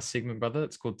my last segment, brother.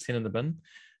 It's called 10 in the bin.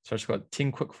 So I've just got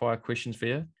 10 quick fire questions for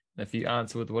you. And if you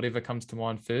answer with whatever comes to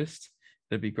mind first,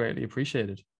 it'd be greatly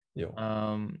appreciated.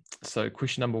 Yeah. So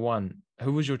question number 1,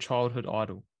 who was your childhood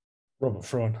idol? Robert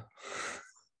Fraun.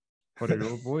 What a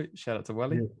real boy. Shout out to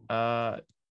Welly. Yeah.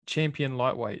 Champion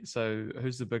lightweight. So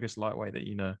who's the biggest lightweight that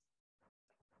you know? I'm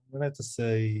gonna have to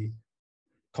say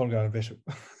Conor Gardner Bishop.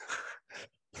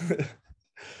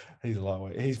 He's a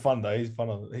lightweight. He's fun though. He's fun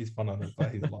on it,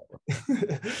 but he's a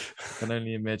lightweight. Can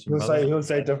only imagine. He'll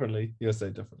say differently. He'll say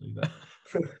differently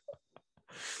though.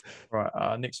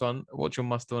 Right. Next one. What's your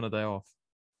must do on a day off?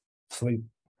 Sleep.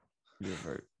 Yeah,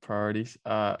 bro. Priorities.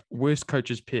 Worst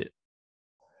coach's pet.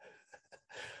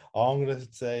 I'm gonna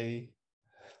say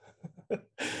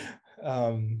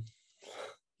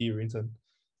Hugh Renton.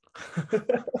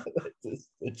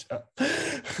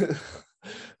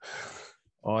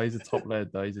 Oh, he's a top lad,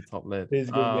 though. He's a top lad. He's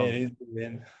a good man. He's a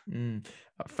good man.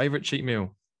 Favorite cheat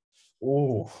meal?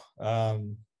 Oh,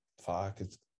 fuck!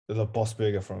 It's a Boss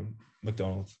Burger from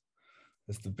McDonald's.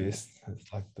 It's the best.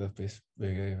 It's like the best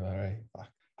burger ever. Eh? Fuck.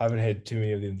 I haven't had too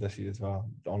many of them this year as well.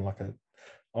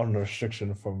 On a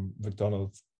restriction from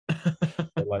McDonald's.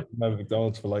 Like no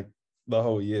McDonald's for like the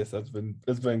whole year. So it's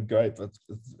been great, but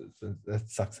it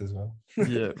sucks as well.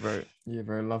 Yeah, bro. Yeah,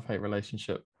 bro. Love-hate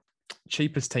relationship.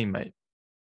 Cheapest teammate?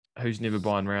 Who's never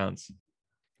buying rounds?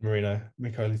 Marino,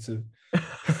 Mikoli too.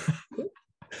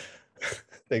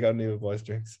 They got never buys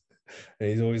drinks. And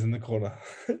he's always in the corner.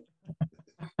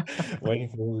 Waiting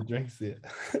for all the drinks there.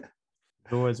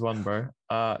 Always one, bro.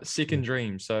 Second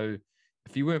dream. So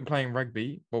if you weren't playing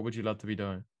rugby, what would you love to be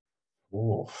doing?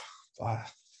 Oh,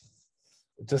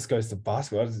 it just goes to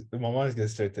basketball. My mind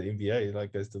goes straight to NBA.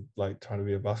 Like goes to like trying to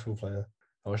be a basketball player.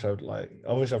 I wish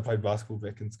I played basketball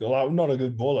back in school. I'm not a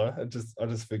good baller. I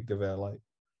just think about like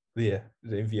the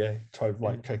NBA. Try to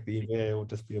like crack the NBA or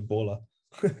just be a baller.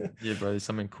 Yeah, bro. There's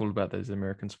something cool about those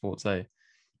American sports, eh?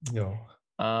 Yeah.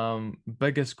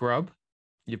 Biggest grub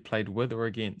you played with or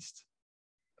against?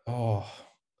 Oh,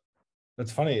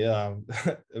 it's funny. It'll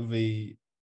be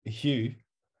Hugh.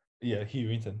 Yeah, Hugh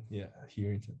Renton. Yeah, Hugh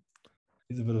Renton.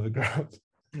 He's a bit of a grub.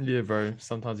 Yeah, bro.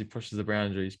 Sometimes he pushes the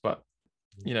boundaries, but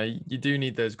you know, you do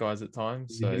need those guys at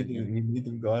times. So you need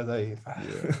them guys, eh?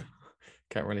 Yeah.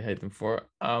 Can't really hate them for it.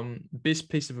 Best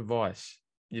piece of advice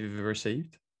you've ever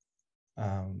received?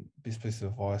 Best piece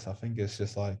of advice, I think it's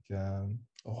just like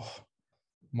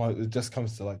it just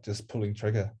comes to like just pulling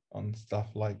trigger on stuff,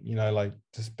 like like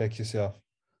just back yourself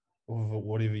with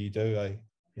whatever you do, eh?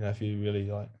 If you're really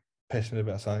like passionate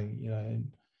about something,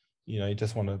 and you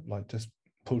just want to like just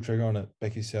pull trigger on it,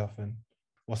 back yourself, and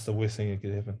what's the worst thing that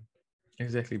could happen?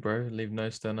 Exactly, bro. Leave no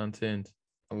stone unturned.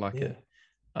 I like it.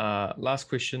 Last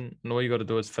question, and all you got to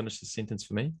do is finish the sentence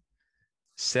for me.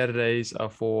 Saturdays are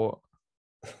for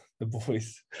the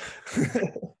boys.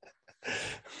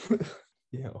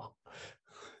 Yeah.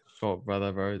 Short,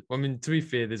 brother, bro. I mean, to be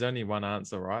fair, there's only one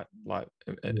answer, right? Like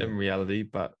in reality,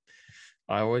 but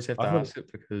I always have to ask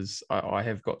it because I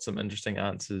have got some interesting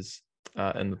answers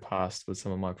in the past with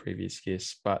some of my previous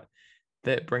guests. But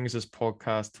that brings this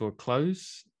podcast to a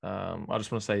close. I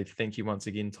just want to say thank you once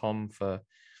again, Tom, for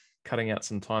cutting out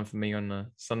some time for me on a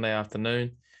Sunday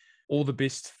afternoon. All the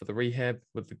best for the rehab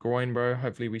with the groin, bro.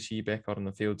 Hopefully we see you back out on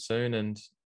the field soon. And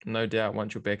no doubt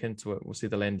once you're back into it, we'll see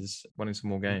the Landers winning some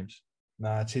more games.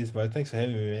 Nah, cheers, bro. Thanks for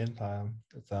having me, man.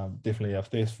 It's definitely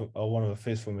one of the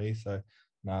first for me. So,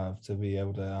 to be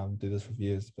able to do this with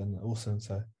you has been awesome.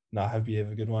 So, I hope you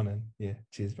have a good one. And yeah,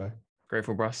 cheers, bro.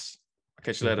 Grateful, Bruss. I'll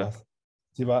catch you later.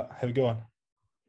 See you, bro. Have a good one.